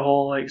with the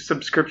whole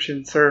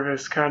subscription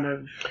service kind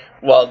of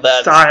style?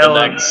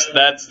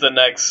 That's the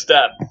next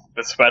step,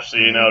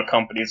 especially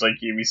companies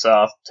like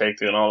Ubisoft,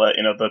 Take-Two, and all that.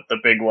 The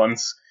big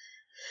ones.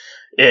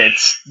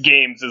 It's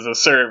games as a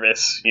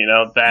service.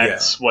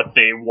 That's what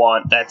they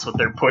want. That's what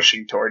they're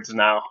pushing towards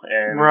now,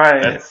 and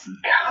that's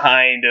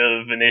kind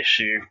of an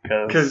issue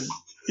because.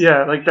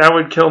 Yeah, that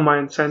would kill my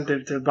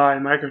incentive to buy a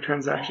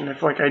microtransaction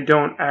if, I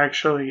don't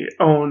actually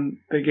own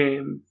the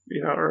game,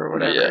 or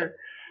whatever.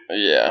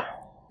 Yeah.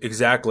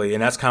 Exactly,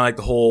 and that's kind of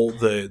the whole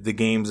the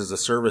games as a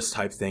service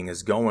type thing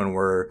is going,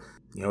 where,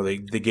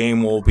 the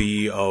game will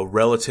be a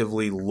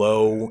relatively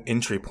low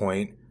entry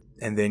point,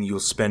 and then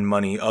you'll spend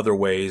money other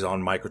ways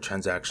on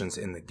microtransactions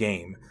in the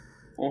game.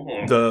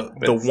 Mm-hmm.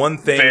 The one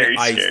thing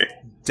I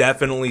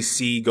definitely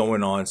see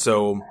going on,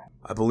 so...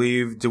 I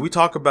believe, did we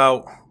talk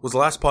about, was the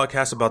last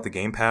podcast about the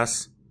Game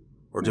Pass?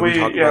 Or did we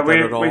talk about that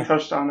at all? We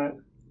touched on it.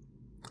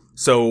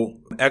 So,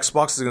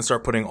 Xbox is going to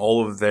start putting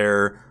all of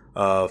their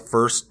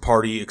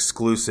first-party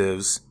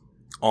exclusives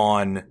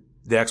on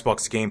the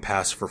Xbox Game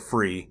Pass for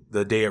free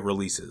the day it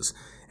releases.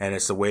 And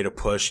it's a way to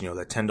push,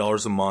 that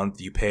 $10 a month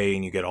you pay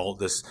and you get all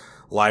this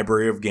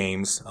library of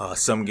games.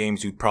 Some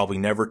games you'd probably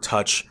never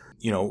touch,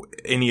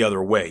 any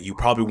other way. You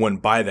probably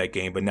wouldn't buy that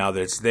game, but now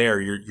that it's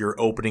there,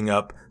 you're opening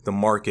up the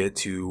market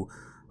to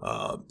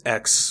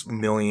X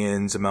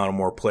millions amount of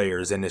more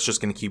players, and it's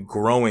just going to keep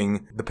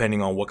growing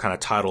depending on what kind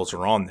of titles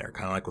are on there.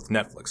 Kind of like with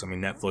Netflix.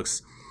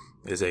 Netflix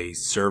is a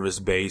service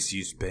base.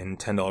 You spend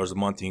 $10 a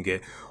month and you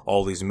get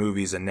all these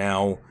movies, and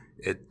now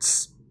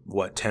it's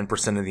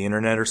 10% of the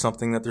internet or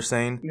something that they're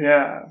saying.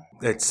 Yeah,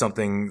 it's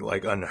something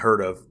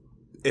unheard of.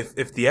 If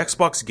the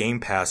Xbox Game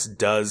Pass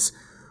does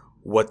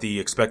what they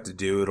expect to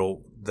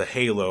do. The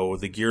Halo,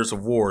 the Gears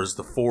of Wars,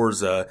 the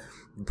Forza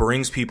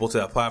brings people to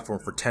that platform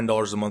for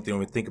 $10 a month. You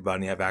don't even think about it,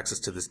 and you have access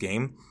to this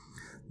game.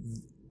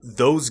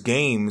 Those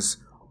games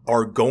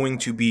are going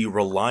to be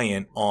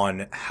reliant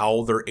on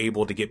how they're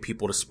able to get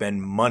people to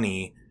spend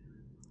money,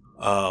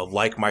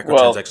 like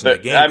microtransactions in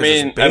the game,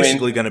 because it's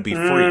basically going to be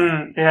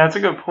free. Yeah, that's a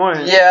good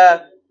point.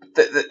 Yeah,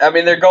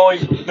 they're going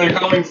for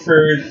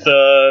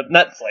the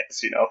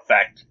Netflix,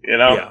 effect,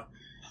 Yeah.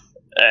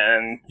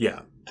 And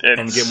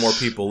and get more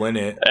people in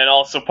it. And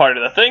also part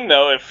of the thing,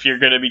 though, if you're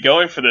going to be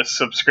going for this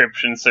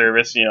subscription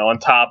service, on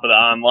top of the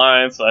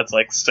online, so that's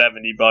like $70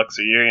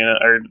 a year,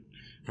 or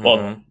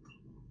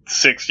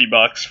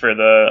 $60 for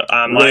the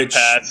online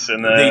pass,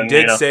 and then they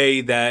did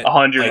say that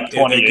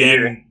 $120 a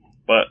year.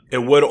 But it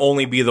would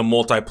only be the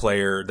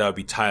multiplayer that would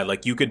be tied.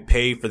 Like, you could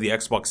pay for the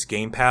Xbox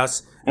Game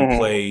Pass and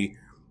play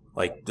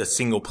like the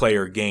single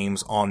player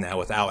games on that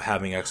without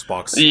having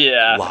Xbox.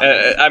 Yeah,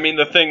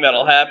 the thing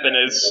that'll happen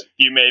is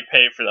you may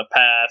pay for the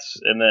pass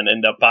and then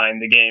end up buying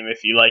the game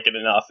if you like it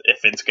enough,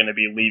 if it's going to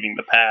be leaving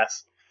the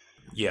pass.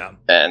 Yeah.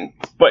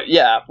 But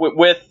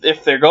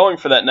if they're going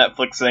for that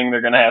Netflix thing, they're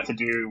going to have to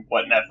do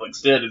what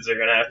Netflix did, is they're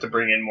going to have to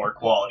bring in more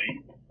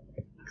quality.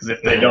 Because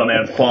if they don't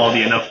have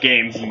quality enough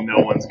games, no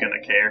one's going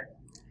to care.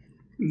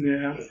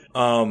 Yeah.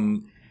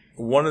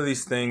 One of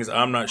these things,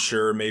 I'm not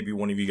sure, maybe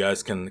one of you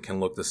guys can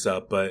look this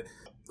up, but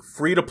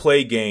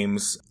free-to-play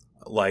games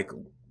like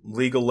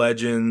League of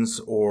Legends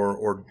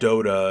or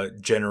Dota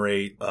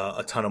generate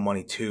a ton of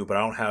money too, but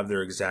I don't have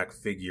their exact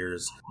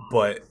figures.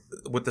 But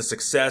with the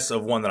success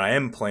of one that I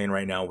am playing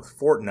right now with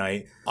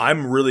Fortnite,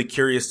 I'm really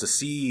curious to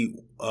see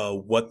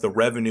what the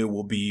revenue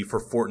will be for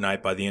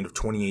Fortnite by the end of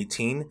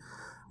 2018,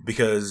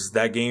 because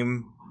that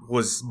game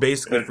was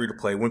basically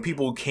free-to-play. When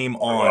people came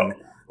on,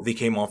 they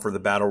came on for the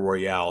Battle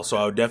Royale, so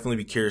I would definitely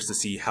be curious to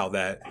see how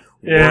that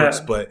works.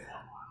 But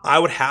I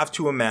would have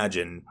to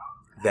imagine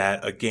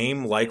that a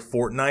game like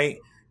Fortnite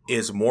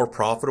is more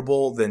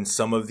profitable than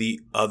some of the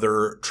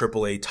other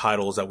AAA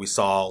titles that we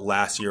saw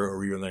last year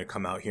or even going to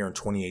come out here in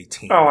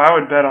 2018. Oh, I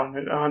would bet on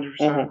it 100%.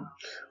 Mm-hmm.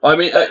 Well,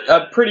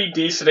 a pretty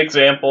decent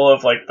example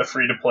of like the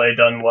free-to-play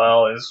done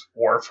well is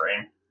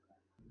Warframe.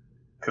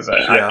 Because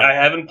I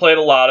haven't played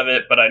a lot of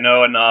it, but I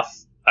know enough.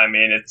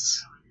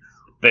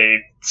 They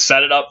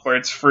set it up where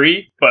it's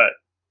free,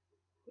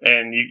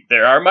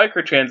 there are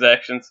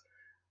microtransactions,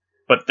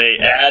 but they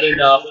add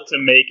enough to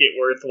make it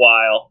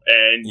worthwhile.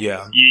 And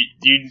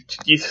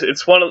it's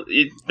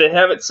they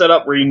have it set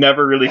up where you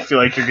never really feel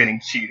like you're getting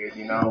cheated.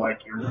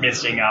 Like you're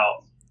missing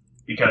out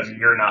because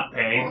you're not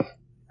paying.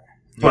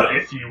 But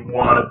if you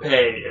want to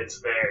pay,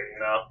 it's there.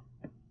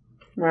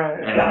 Right.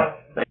 And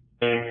the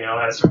game,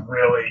 has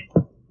really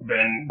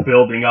been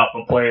building up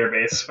a player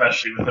base,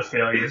 especially with the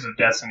failures of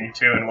Destiny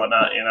 2 and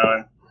whatnot,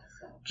 and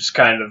just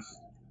kind of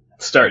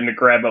starting to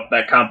grab up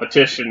that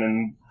competition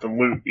in the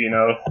loot,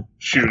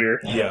 shooter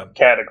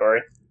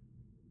category.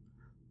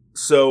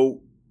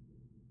 So,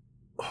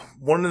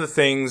 one of the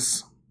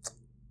things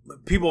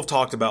people have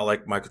talked about,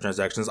 like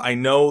microtransactions, I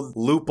know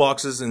loot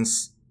boxes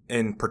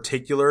in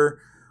particular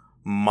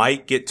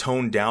might get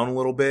toned down a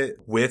little bit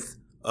with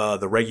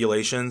the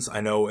regulations.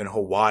 I know in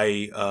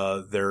Hawaii,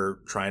 they're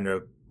trying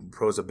to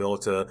propose a bill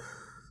to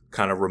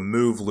kind of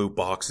remove loot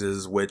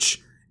boxes,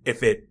 which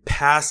if it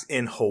passed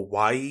in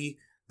Hawaii,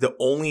 the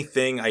only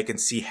thing I can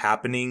see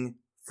happening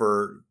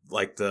for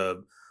like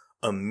the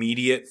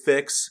immediate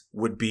fix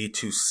would be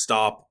to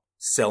stop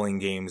selling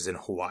games in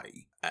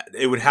Hawaii.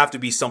 It would have to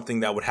be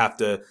something that would have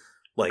to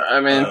like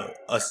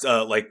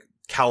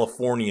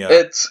California.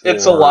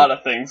 It's a lot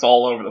of things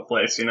all over the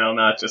place,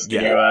 not just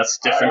the US,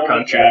 different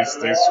countries,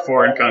 there's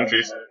foreign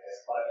countries.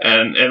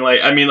 And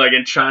like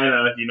in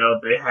China,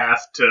 they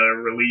have to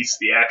release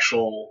the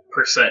actual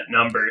percent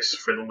numbers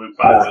for the loot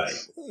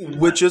boxes. Right.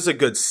 Which is a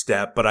good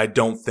step, but I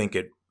don't think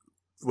it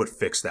would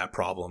fix that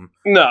problem.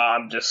 No,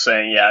 I'm just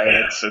saying,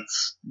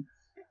 it's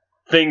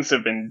things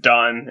have been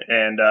done,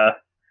 and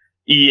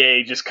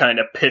EA just kind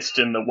of pissed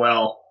in the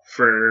well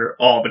for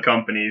all the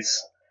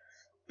companies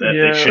that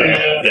they shouldn't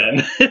have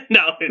done.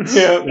 Now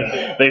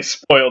they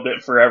spoiled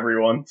it for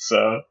everyone,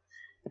 so...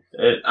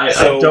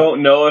 I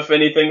don't know if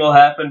anything will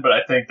happen, but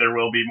I think there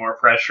will be more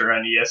pressure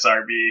on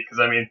ESRB, because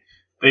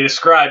they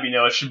describe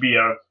it should be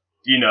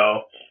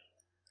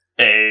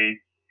a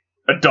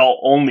adult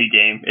only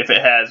game if it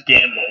has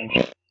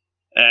gambling,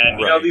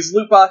 and these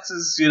loot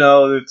boxes,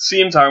 it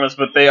seems harmless,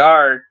 but they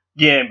are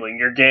gambling.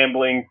 You're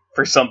gambling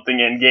for something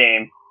in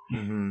game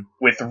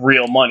with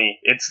real money.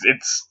 It's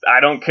I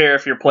don't care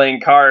if you're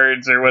playing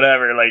cards or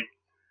whatever, like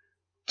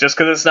just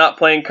because it's not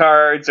playing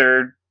cards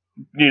or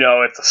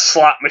it's a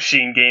slot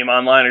machine game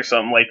online or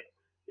something, like,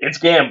 it's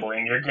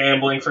gambling. You're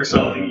gambling for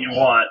something you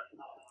want.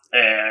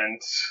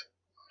 And...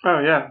 Oh,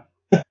 yeah.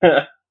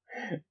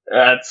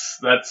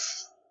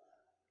 that's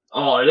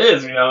all it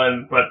is,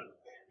 but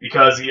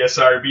because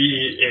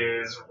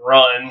ESRB is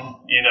run,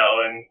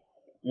 and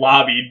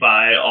lobbied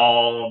by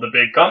all the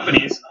big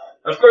companies,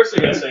 of course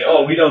they're going to say,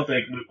 oh, we don't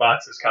think loot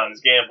boxes count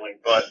as gambling,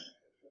 but,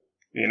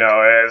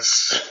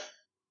 as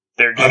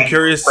they're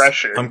getting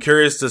pressure. I'm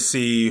curious to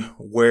see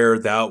where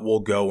that will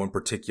go in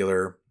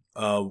particular.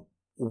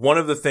 One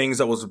of the things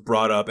that was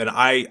brought up, and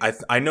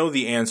I know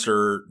the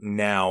answer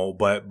now,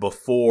 but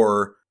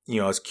before,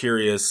 I was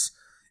curious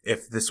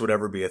if this would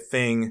ever be a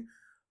thing.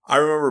 I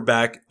remember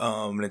back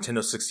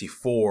Nintendo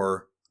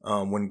 64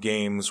 when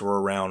games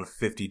were around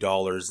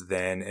 $50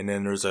 then, and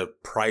then there's a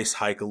price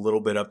hike a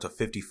little bit up to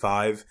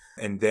 $55,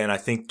 and then I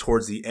think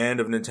towards the end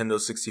of Nintendo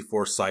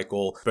 64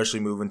 cycle, especially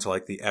moving to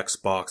like the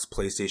Xbox,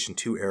 PlayStation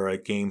 2 era,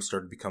 games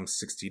started to become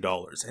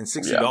 $60, and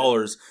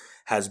 $60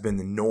 has been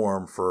the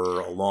norm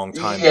for a long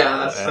time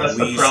now, that's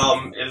the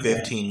problem.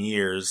 15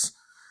 years.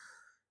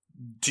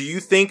 Do you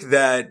think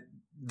that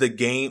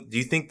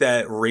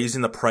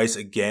raising the price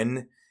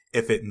again,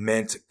 if it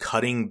meant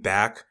cutting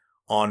back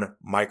on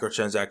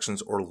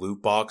microtransactions or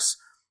loot box,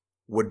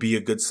 would be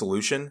a good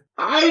solution?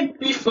 I'd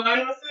be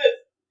fine with it,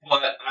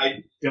 but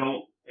I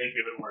don't think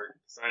it would work.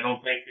 So I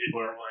don't think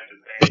people are willing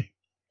to pay.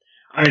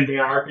 I mean,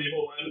 there are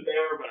people willing to pay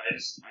more, but I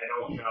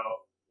don't know.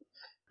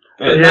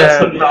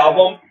 That's the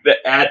problem. That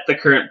at the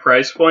current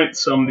price point,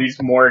 some of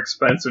these more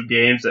expensive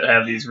games that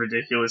have these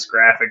ridiculous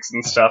graphics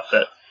and stuff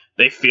that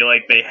they feel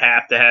like they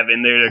have to have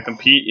in there to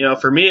compete.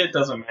 For me, it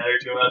doesn't matter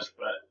too much,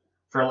 but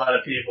for a lot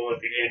of people,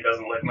 if the game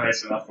doesn't look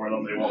nice enough for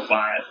them, they won't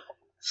buy it.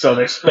 So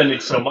they're spending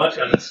so much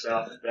on this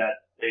stuff that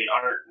they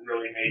aren't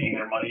really making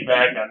their money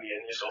back on the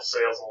initial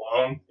sales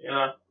alone,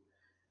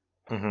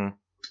 Mm-hmm.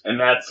 And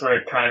that's where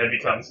it kind of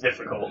becomes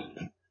difficult.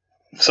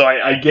 So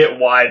I get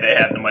why they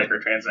have the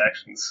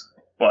microtransactions,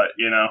 but,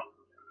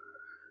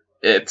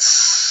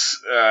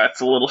 it's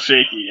a little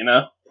shaky,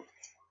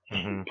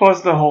 Mm-hmm.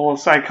 Plus the whole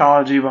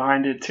psychology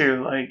behind it,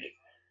 too. Like,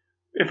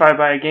 if I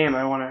buy a game,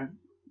 I want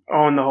to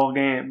own the whole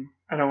game.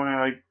 I don't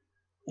want to,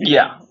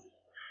 Yeah.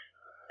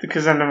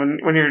 Because then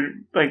when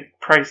you're,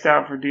 priced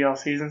out for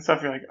DLCs and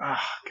stuff, you're like, oh,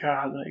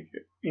 God,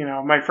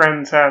 my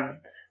friends have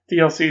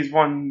DLCs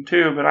 1 and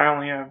 2, but I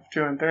only have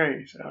 2 and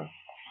 3, so.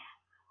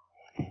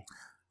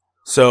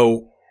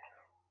 So,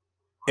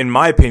 in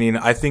my opinion,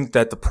 I think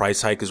that the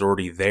price hike is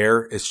already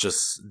there. It's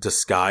just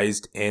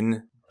disguised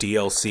in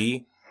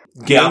DLC.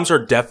 Games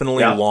are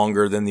definitely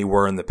longer than they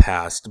were in the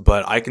past,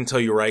 but I can tell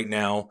you right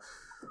now,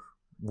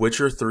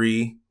 Witcher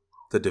 3,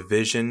 The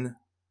Division,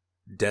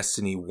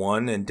 Destiny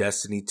 1, and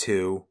Destiny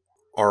 2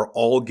 are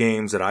all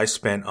games that I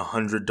spent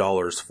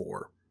 $100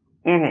 for.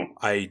 Mm-hmm.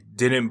 I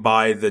didn't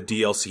buy the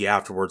DLC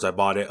afterwards. I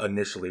bought it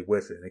initially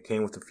with it. It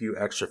came with a few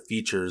extra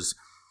features,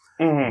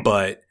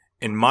 but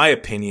in my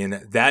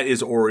opinion, that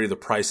is already the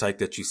price hike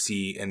that you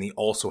see, and they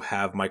also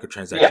have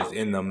microtransactions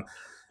in them.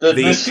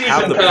 They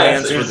have the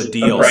plans for the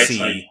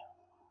DLC.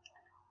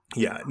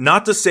 Yeah,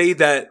 not to say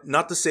that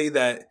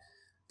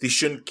they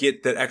shouldn't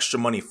get that extra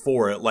money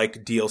for it,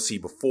 like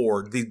DLC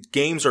before. The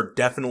games are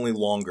definitely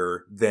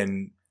longer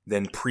than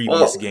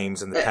previous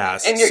games in the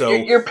past. And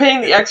you're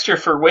paying the extra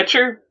for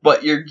Witcher,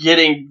 but you're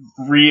getting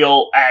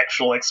real,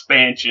 actual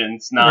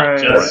expansions,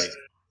 not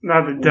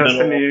not the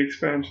Destiny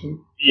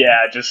expansion.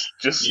 Yeah, just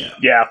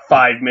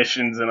 5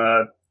 missions and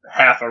a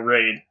half a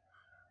raid.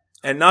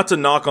 And not to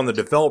knock on the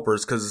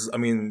developers, because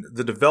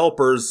the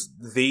developers,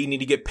 they need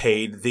to get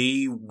paid.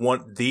 They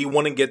want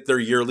to get their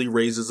yearly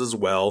raises as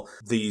well.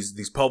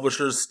 These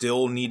publishers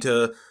still need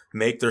to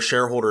make their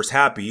shareholders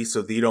happy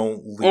so they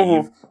don't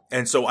leave.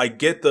 And so I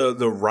get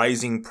the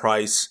rising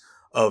price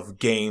of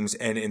games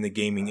and in the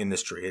gaming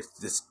industry.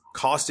 It's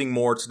costing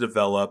more to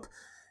develop,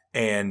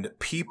 and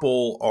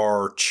people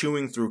are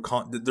chewing through.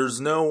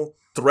 There's no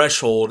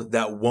threshold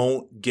that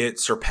won't get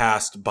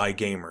surpassed by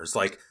gamers.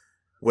 Like,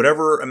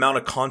 whatever amount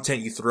of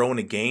content you throw in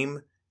a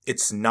game,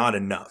 it's not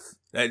enough.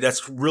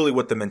 That's really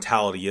what the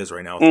mentality is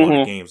right now with a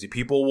lot of games.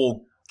 People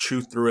will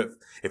chew through it.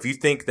 If you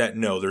think that,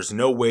 no, there's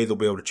no way they'll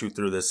be able to chew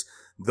through this,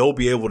 they'll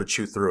be able to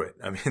chew through it.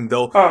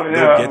 They'll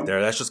get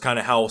there. That's just kind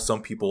of how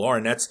some people are.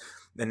 And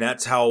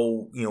that's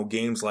how,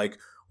 games like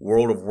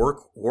World of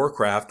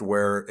Warcraft,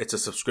 where it's a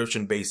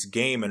subscription-based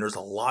game and there's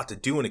a lot to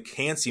do and it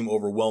can seem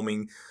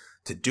overwhelming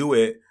to do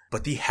it.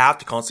 But they have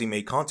to constantly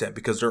make content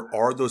because there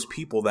are those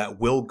people that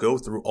will go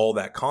through all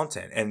that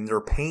content, and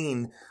they're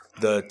paying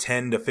the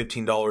 $10 to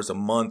 $15 a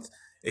month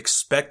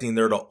expecting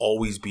there to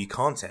always be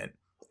content.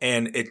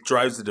 And it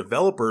drives the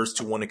developers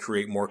to want to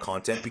create more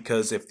content,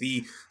 because if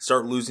they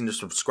start losing their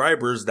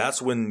subscribers,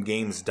 that's when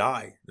games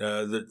die.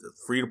 The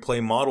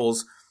free-to-play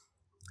models,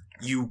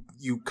 you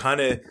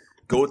kind of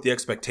go with the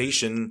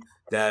expectation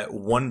that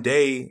one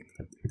day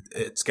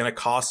it's going to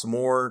cost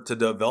more to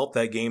develop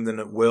that game than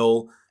it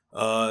will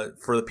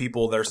for the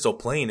people that are still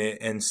playing it.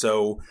 And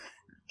so,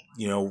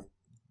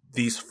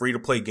 these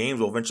free-to-play games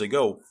will eventually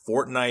go.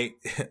 Fortnite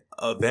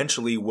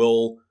eventually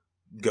will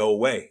go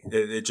away.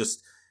 It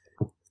just,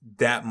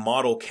 that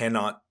model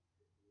cannot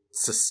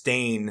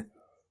sustain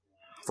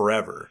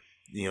forever.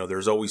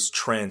 There's always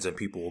trends and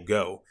people will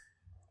go.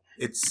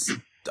 It's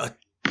a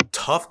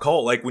tough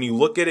call. Like, when you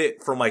look at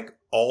it from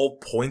all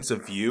points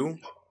of view,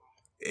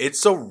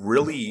 it's a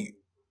really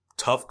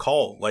tough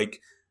call.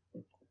 Like,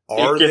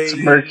 it gets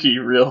murky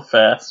real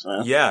fast,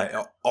 man.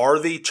 Yeah. Are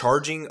they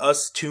charging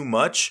us too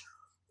much,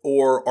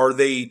 or are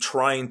they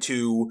trying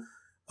to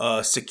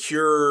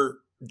secure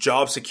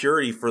job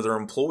security for their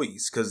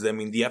employees, because I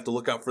mean, you have to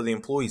look out for the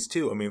employees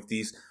too. I mean,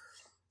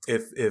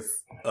 if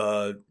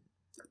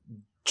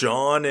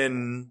John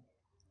and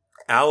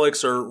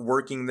Alex are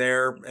working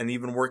there and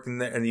even working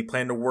there, and they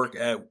plan to work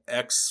at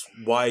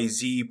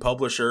XYZ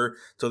publisher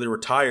till they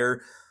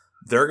retire,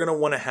 they're going to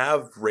want to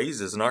have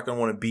raises. They're not going to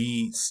want to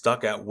be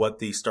stuck at what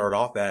they start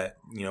off at,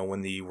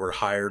 when they were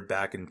hired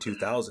back in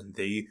 2000.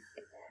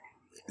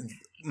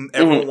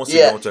 Everyone wants to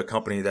go into a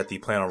company that they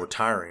plan on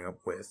retiring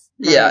with.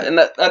 Yeah, and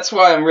that's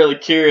why I'm really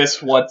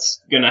curious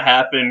what's going to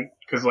happen,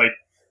 because, like,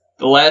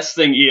 the last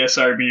thing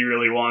ESRB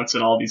really wants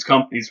and all these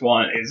companies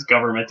want is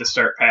government to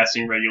start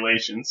passing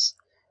regulations.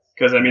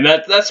 Because, I mean,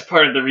 that's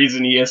part of the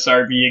reason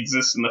ESRB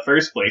exists in the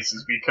first place,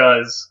 is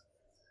because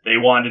they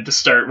wanted to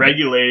start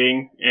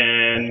regulating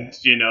and,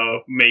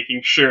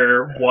 making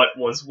sure what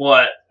was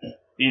what,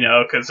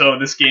 because,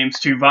 this game's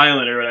too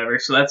violent or whatever.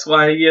 So that's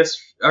why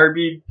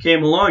ESRB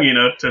came along,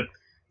 to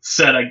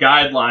set a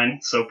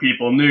guideline so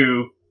people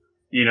knew,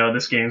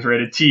 this game's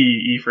rated T,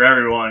 E for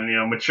everyone,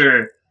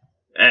 mature.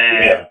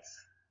 And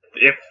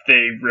if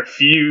they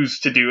refuse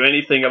to do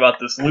anything about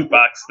this loot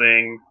box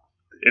thing,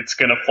 it's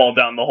going to fall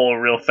down the hole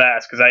real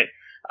fast. Because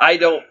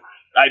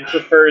I'd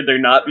prefer there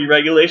not be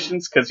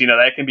regulations, because,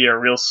 that can be a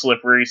real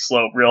slippery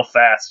slope real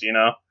fast,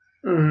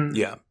 Mm-hmm.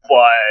 Yeah.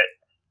 But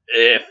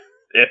if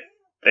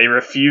they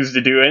refuse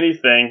to do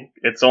anything,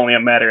 it's only a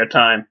matter of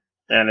time.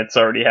 And it's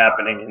already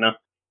happening,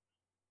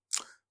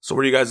 So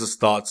what are you guys'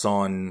 thoughts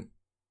on,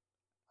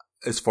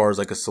 as far as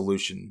like a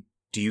solution?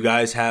 Do you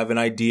guys have an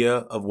idea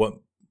of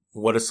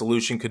what a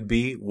solution could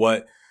be?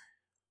 What,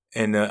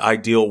 in an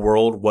ideal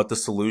world, what the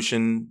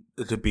solution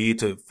to be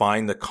to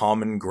find the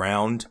common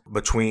ground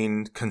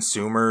between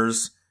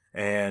consumers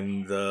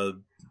and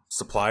the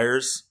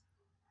suppliers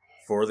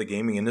for the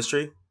gaming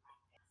industry?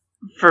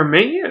 For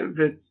me,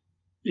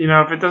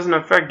 if it doesn't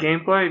affect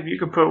gameplay, if you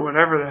could put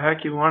whatever the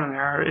heck you want in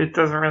there, it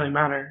doesn't really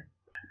matter.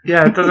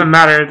 Yeah, it doesn't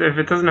matter. If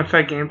it doesn't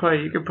affect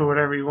gameplay, you can put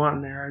whatever you want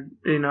in there.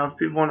 If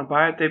people want to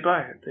buy it, they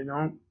buy it. They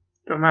don't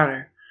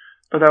matter.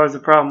 But that was the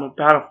problem with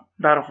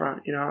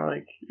Battlefront.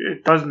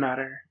 It does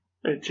matter.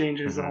 It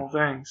changes the whole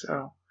thing.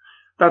 So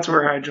that's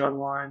where I draw the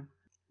line.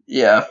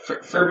 Yeah,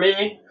 for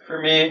me,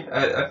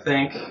 I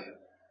think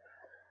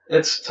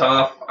it's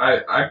tough.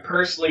 I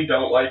personally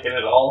don't like it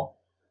at all.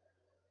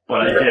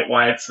 But I get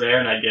why it's there,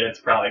 and I get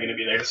it's probably going to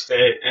be there to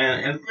stay.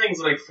 And things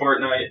like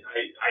Fortnite,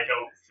 I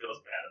don't feel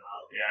as bad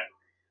about. Yeah,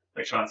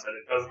 like Sean said,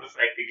 it doesn't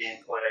affect the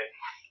gameplay,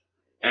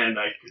 and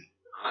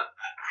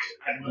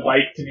I'd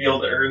like to be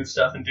able to earn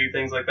stuff and do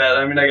things like that.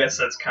 I mean, I guess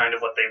that's kind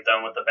of what they've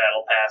done with the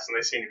Battle Pass, and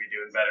they seem to be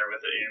doing better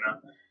with it,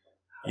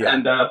 Yeah.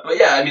 And but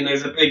yeah, I mean,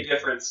 there's a big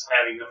difference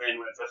having them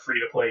in when it's a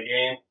free-to-play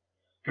game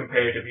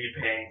compared to me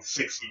paying $60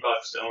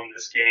 to own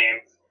this game,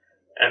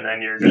 and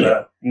then you're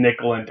gonna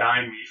nickel and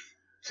dime me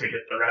to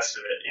get the rest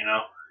of it,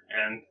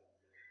 And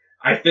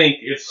I think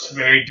it's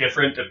very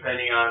different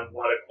depending on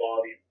what a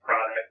quality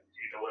product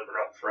you deliver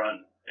up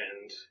front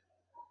and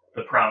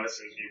the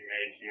promises you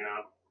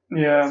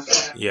make, Yeah.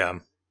 Yeah.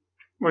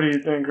 What do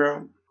you think,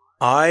 Ro?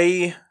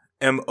 I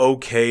am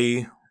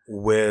okay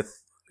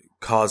with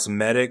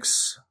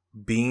cosmetics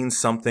being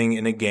something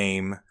in a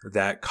game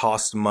that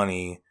costs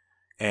money,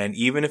 and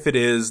even if it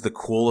is the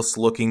coolest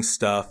looking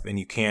stuff and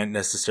you can't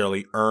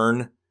necessarily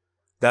earn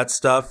that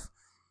stuff,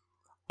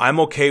 I'm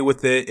okay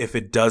with it if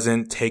it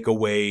doesn't take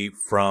away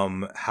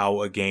from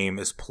how a game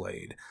is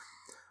played.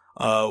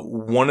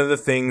 One of the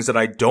things that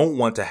I don't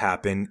want to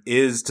happen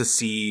is to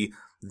see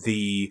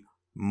the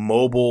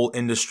mobile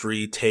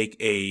industry take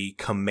a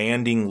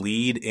commanding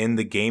lead in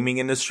the gaming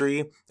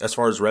industry as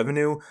far as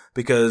revenue,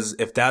 because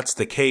if that's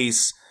the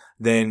case,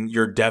 then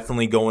you're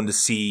definitely going to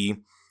see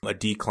a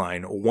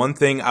decline. One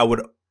thing I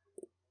would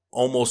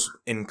almost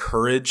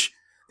encourage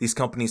these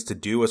companies to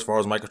do as far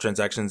as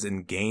microtransactions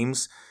in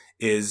games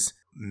is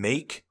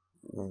make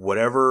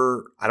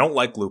whatever, I don't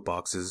like loot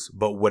boxes,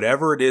 but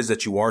whatever it is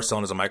that you are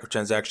selling as a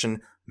microtransaction,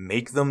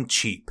 make them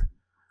cheap.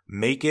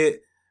 Make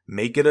it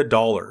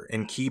 $1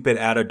 and keep it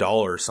at $1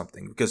 or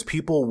something, because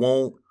people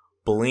won't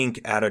blink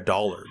at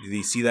 $1.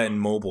 They see that in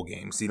mobile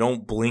games. They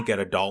don't blink at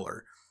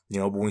 $1.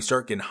 But when we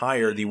start getting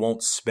higher, they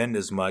won't spend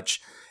as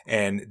much.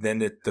 And then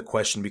the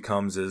question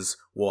becomes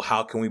well,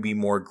 how can we be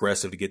more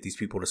aggressive to get these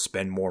people to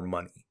spend more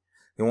money?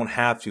 They won't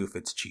have to if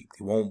it's cheap.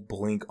 They won't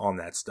blink on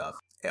that stuff.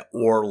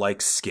 Or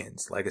like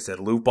skins. Like I said,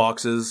 loot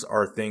boxes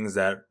are things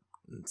that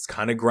it's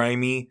kind of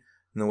grimy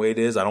in the way it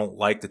is. I don't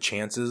like the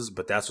chances,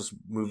 but that's what's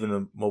moving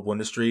the mobile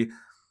industry.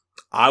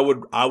 I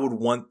would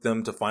want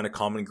them to find a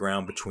common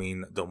ground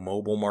between the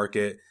mobile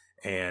market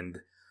and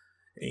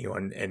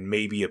and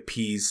maybe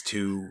appease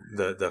to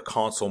the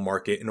console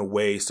market in a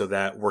way so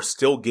that we're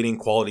still getting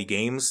quality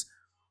games,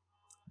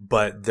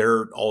 but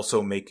they're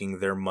also making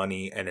their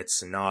money and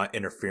it's not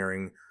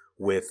interfering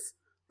with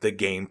the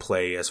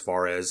gameplay as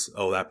far as,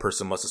 that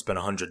person must have spent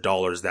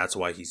 $100. That's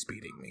why he's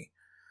beating me.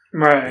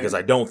 Right. Because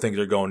I don't think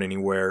they're going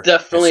anywhere.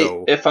 Definitely.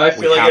 So if I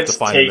feel like it's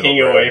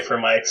taking away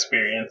from my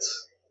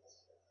experience,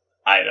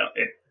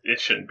 it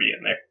shouldn't be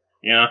in there.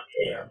 Yeah.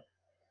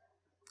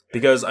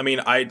 Because, I mean,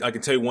 I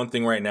can tell you one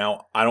thing right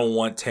now. I don't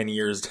want 10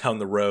 years down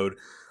the road,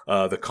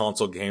 the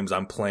console games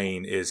I'm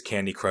playing is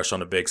Candy Crush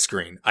on a big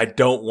screen. I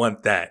don't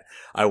want that.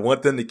 I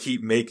want them to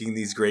keep making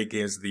these great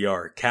games of the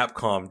art.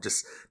 Capcom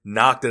just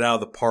knocked it out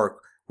of the park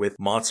with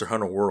Monster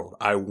Hunter World.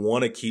 I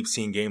want to keep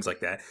seeing games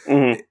like that.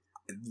 Mm-hmm.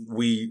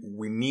 We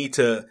need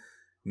to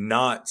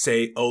not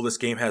say, oh, this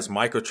game has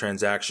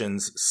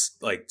microtransactions,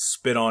 like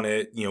spit on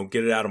it,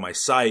 get it out of my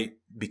sight,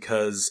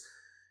 because,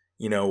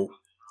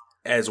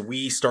 as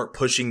we start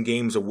pushing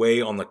games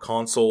away on the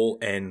console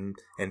and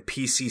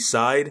PC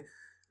side,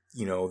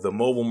 the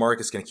mobile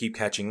market's going to keep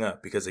catching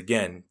up, because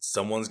again,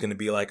 someone's going to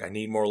be like, I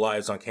need more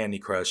lives on Candy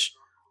Crush.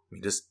 Let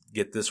me just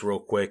get this real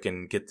quick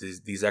and get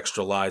these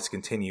extra lives to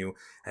continue,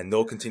 and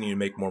they'll continue to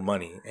make more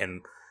money.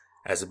 And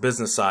as a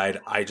business side,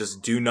 I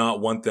just do not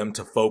want them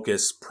to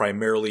focus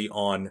primarily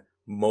on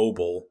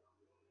mobile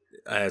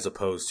as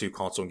opposed to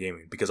console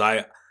gaming, because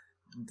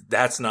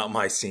that's not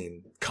my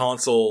scene.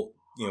 Console,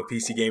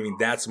 PC gaming,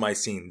 that's my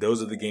scene.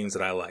 Those are the games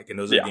that I like, and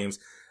those are the games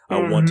I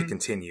want to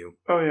continue.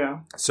 Oh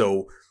yeah.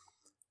 So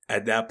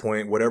at that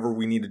point, whatever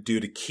we need to do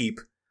to keep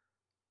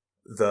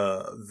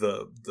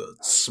the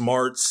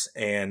smarts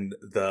and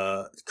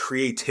the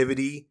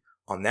creativity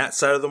on that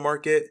side of the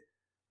market,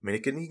 I mean,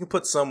 you can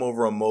put some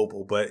over on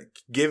mobile, but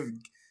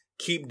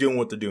keep doing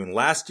what they're doing.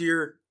 Last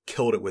year,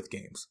 killed it with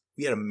games.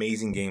 We had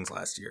amazing games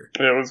last year.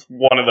 It was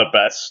one of the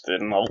best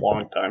in a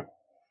long time.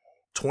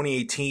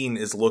 2018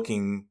 is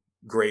looking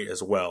great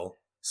as well.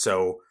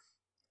 So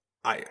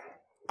I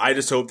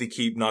just hope they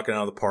keep knocking it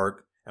out of the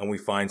park and we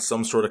find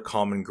some sort of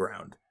common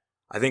ground.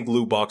 I think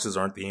loot boxes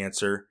aren't the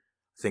answer.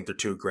 I think they're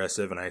too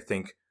aggressive, and I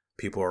think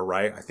people are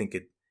right. I think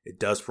it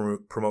does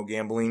promote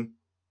gambling,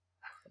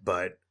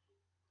 but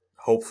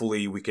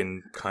hopefully we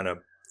can kind of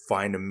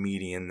find a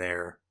median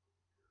there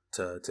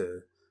to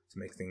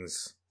make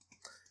things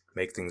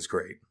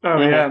great.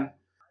 Oh yeah.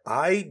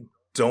 I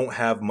don't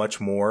have much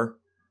more,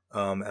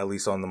 at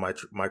least on the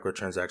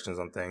microtransactions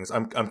on things.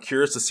 I'm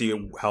curious to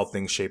see how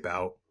things shape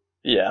out.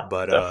 Yeah,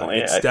 but definitely.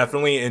 It's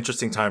definitely an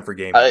interesting time for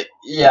gaming. I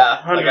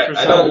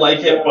don't like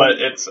it, but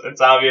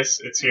it's obvious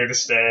it's here to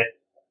stay.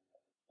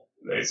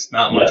 There's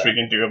not much we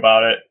can do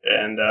about it,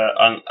 and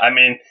I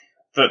mean,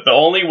 the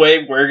only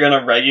way we're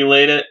gonna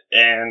regulate it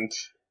and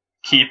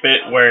keep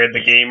it where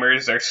the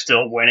gamers are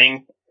still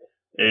winning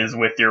is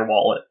with your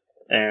wallet,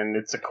 and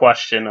it's a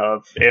question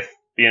of if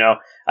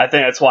I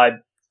think that's why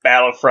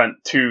Battlefront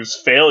 2's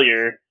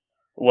failure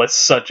was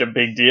such a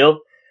big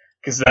deal.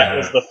 Because that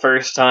was the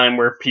first time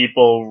where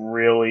people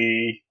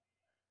really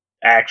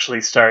actually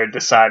started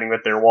deciding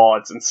with their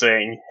wallets and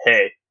saying,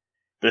 hey,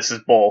 this is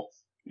bull,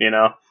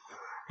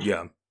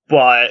 Yeah.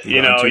 But,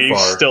 you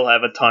still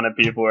have a ton of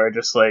people who are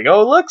just like,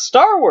 oh, look,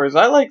 Star Wars.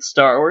 I like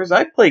Star Wars.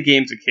 I play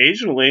games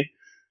occasionally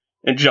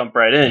and jump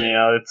right in.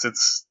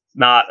 It's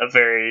not a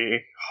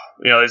very,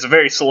 there's a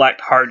very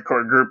select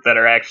hardcore group that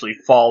are actually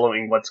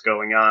following what's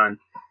going on.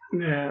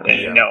 Yeah.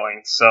 And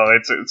knowing. So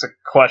it's a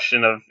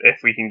question of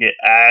if we can get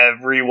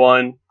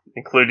everyone,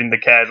 including the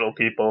casual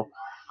people,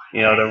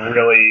 to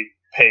really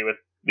pay with,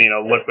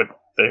 look with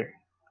their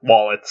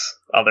wallets.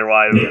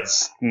 Otherwise,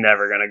 it's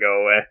never going to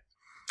go away.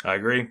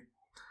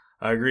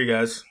 I agree,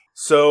 guys.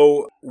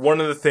 So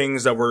one of the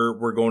things that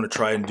we're going to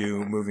try and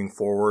do moving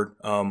forward,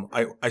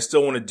 I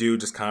still want to do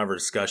just kind of a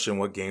discussion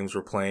what games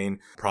we're playing,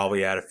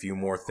 probably add a few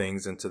more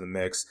things into the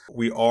mix.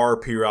 We are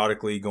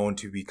periodically going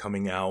to be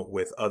coming out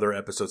with other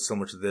episodes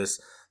similar to this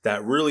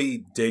that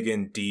really dig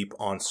in deep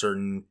on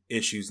certain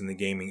issues in the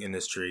gaming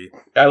industry.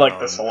 I like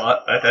this a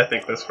lot. I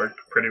think this worked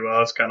pretty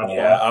well. It's kind of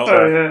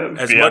fun.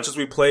 As much as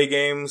we play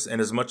games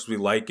and as much as we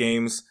like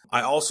games,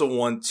 I also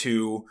want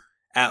to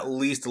at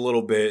least a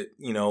little bit,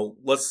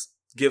 let's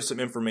give some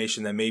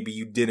information that maybe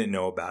you didn't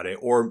know about it,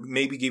 or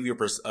maybe give you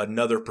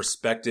another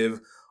perspective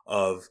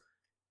of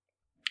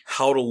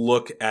how to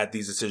look at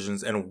these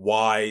decisions and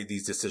why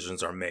these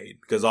decisions are made.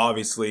 Because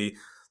obviously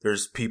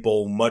there's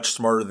people much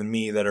smarter than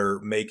me that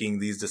are making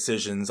these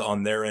decisions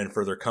on their end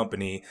for their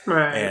company.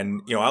 Right.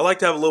 And, I like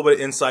to have a little bit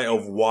of insight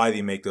of why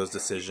they make those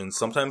decisions.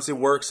 Sometimes they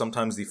work,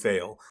 sometimes they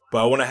fail.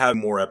 But I want to have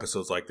more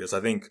episodes like this.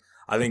 I think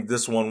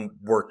this one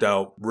worked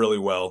out really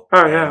well.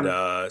 Oh,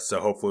 yeah. And so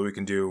hopefully we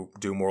can do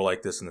more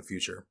like this in the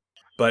future.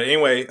 But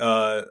anyway,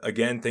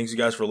 again, thanks you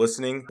guys for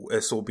listening.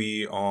 This will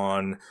be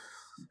on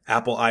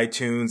Apple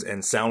iTunes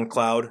and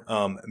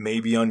SoundCloud,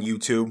 maybe on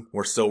YouTube.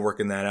 We're still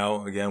working that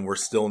out. Again, we're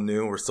still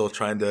new. We're still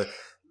trying to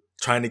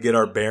get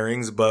our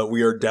bearings, but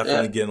we are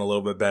definitely getting a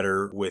little bit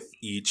better with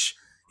each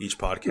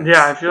podcast.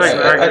 Yeah, I feel like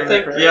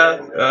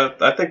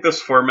I think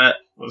this format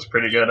was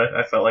pretty good.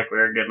 I felt like we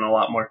were getting a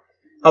lot more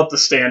help to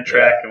stay on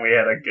track, and we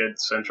had a good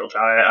central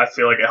tie. I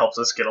feel like it helps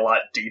us get a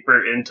lot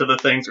deeper into the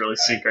things, really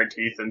sink our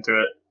teeth into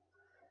it.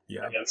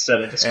 Yeah.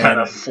 Instead of just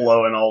kind of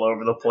flowing all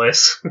over the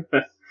place.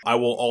 I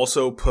will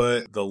also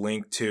put the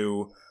link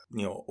to,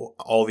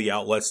 all the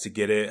outlets to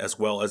get it, as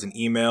well as an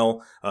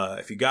email.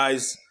 If you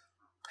guys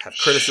have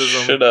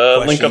criticism, should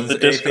link up the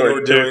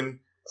Discord too.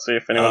 See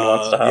if anyone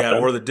wants to hop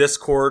in. Or the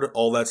Discord,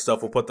 all that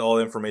stuff. We'll put all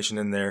the information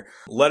in there.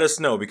 Let us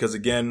know, because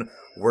again,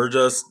 we're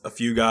just a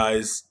few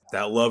guys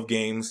that love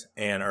games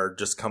and are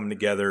just coming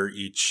together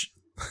each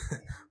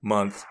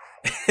month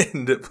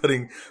and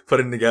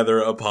putting together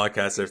a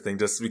podcast and everything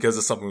just because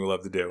it's something we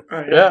love to do.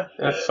 Yeah,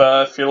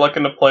 if you're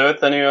looking to play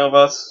with any of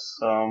us,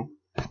 might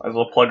as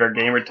well plug our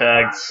gamer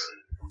tags.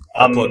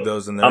 I'll plug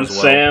those in there as well.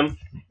 I'm Sam,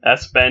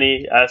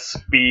 S-Benny,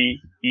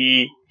 S-B-E-N-E-Y.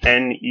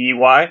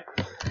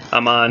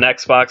 I'm on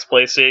Xbox,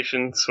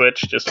 PlayStation,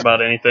 Switch, just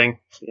about anything.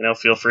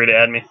 Feel free to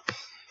add me.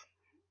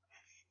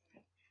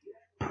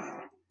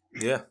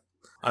 Yeah.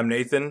 I'm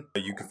Nathan.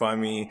 You can find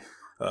me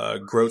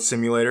Growth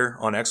Simulator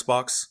on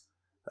Xbox.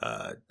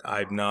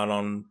 I'm not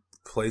on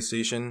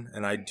PlayStation,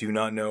 and I do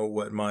not know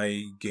what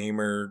my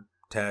gamer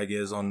tag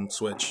is on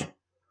Switch.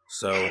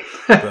 So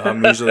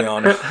I'm usually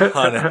on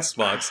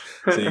Xbox,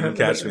 so you can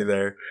catch me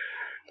there.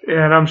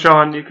 Yeah, and I'm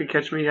Sean. You can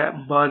catch me at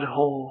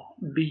Budhole,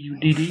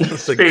 B-U-D-D,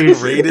 space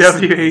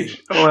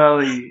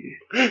W-H-O-L-E.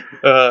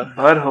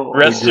 Budhole.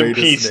 Rest in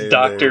peace,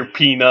 Dr.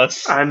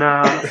 Peanuts. I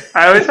know.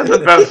 I always have the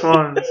best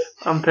ones.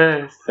 I'm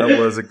pissed. That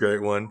was a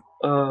great one.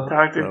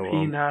 Dr.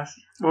 Peanuts.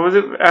 What was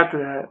it after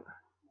that?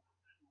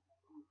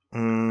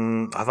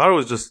 I thought it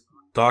was just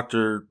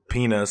Dr.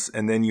 Penis,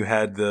 and then you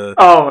had the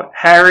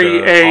Harry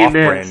A.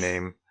 off-brand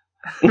name.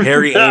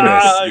 Harry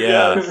Anus,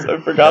 yeah. Yes,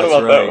 I forgot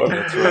about that one.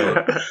 That's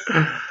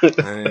right.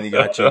 And then he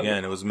got you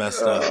again. It was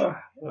messed up.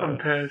 I'm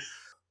pissed.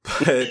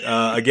 But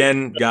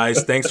again,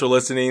 guys, thanks for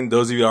listening.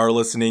 Those of you who are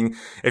listening,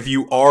 if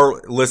you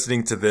are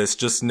listening to this,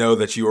 just know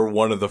that you are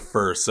one of the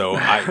first. So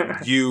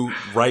you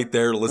right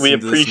there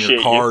listening to this in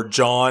your car,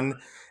 John,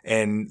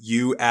 and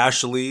you,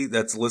 Ashley,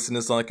 that's listening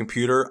to this on a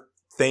computer,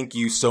 thank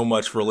you so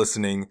much for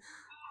listening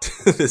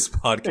to this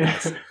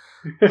podcast.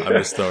 I'm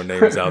just throwing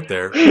names out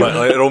there,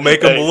 but it'll make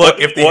them look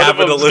if they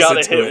happen to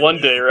listen to it. One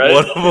day, right?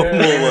 One of them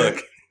will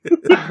look.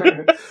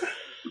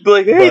 Be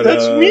like, hey,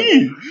 that's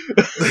me.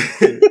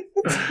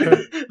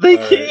 They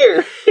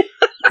care.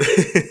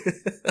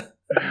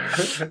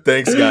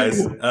 Thanks,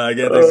 guys.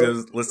 Again, thanks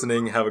for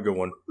listening. Have a good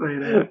one.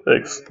 Later.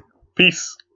 Thanks. Peace.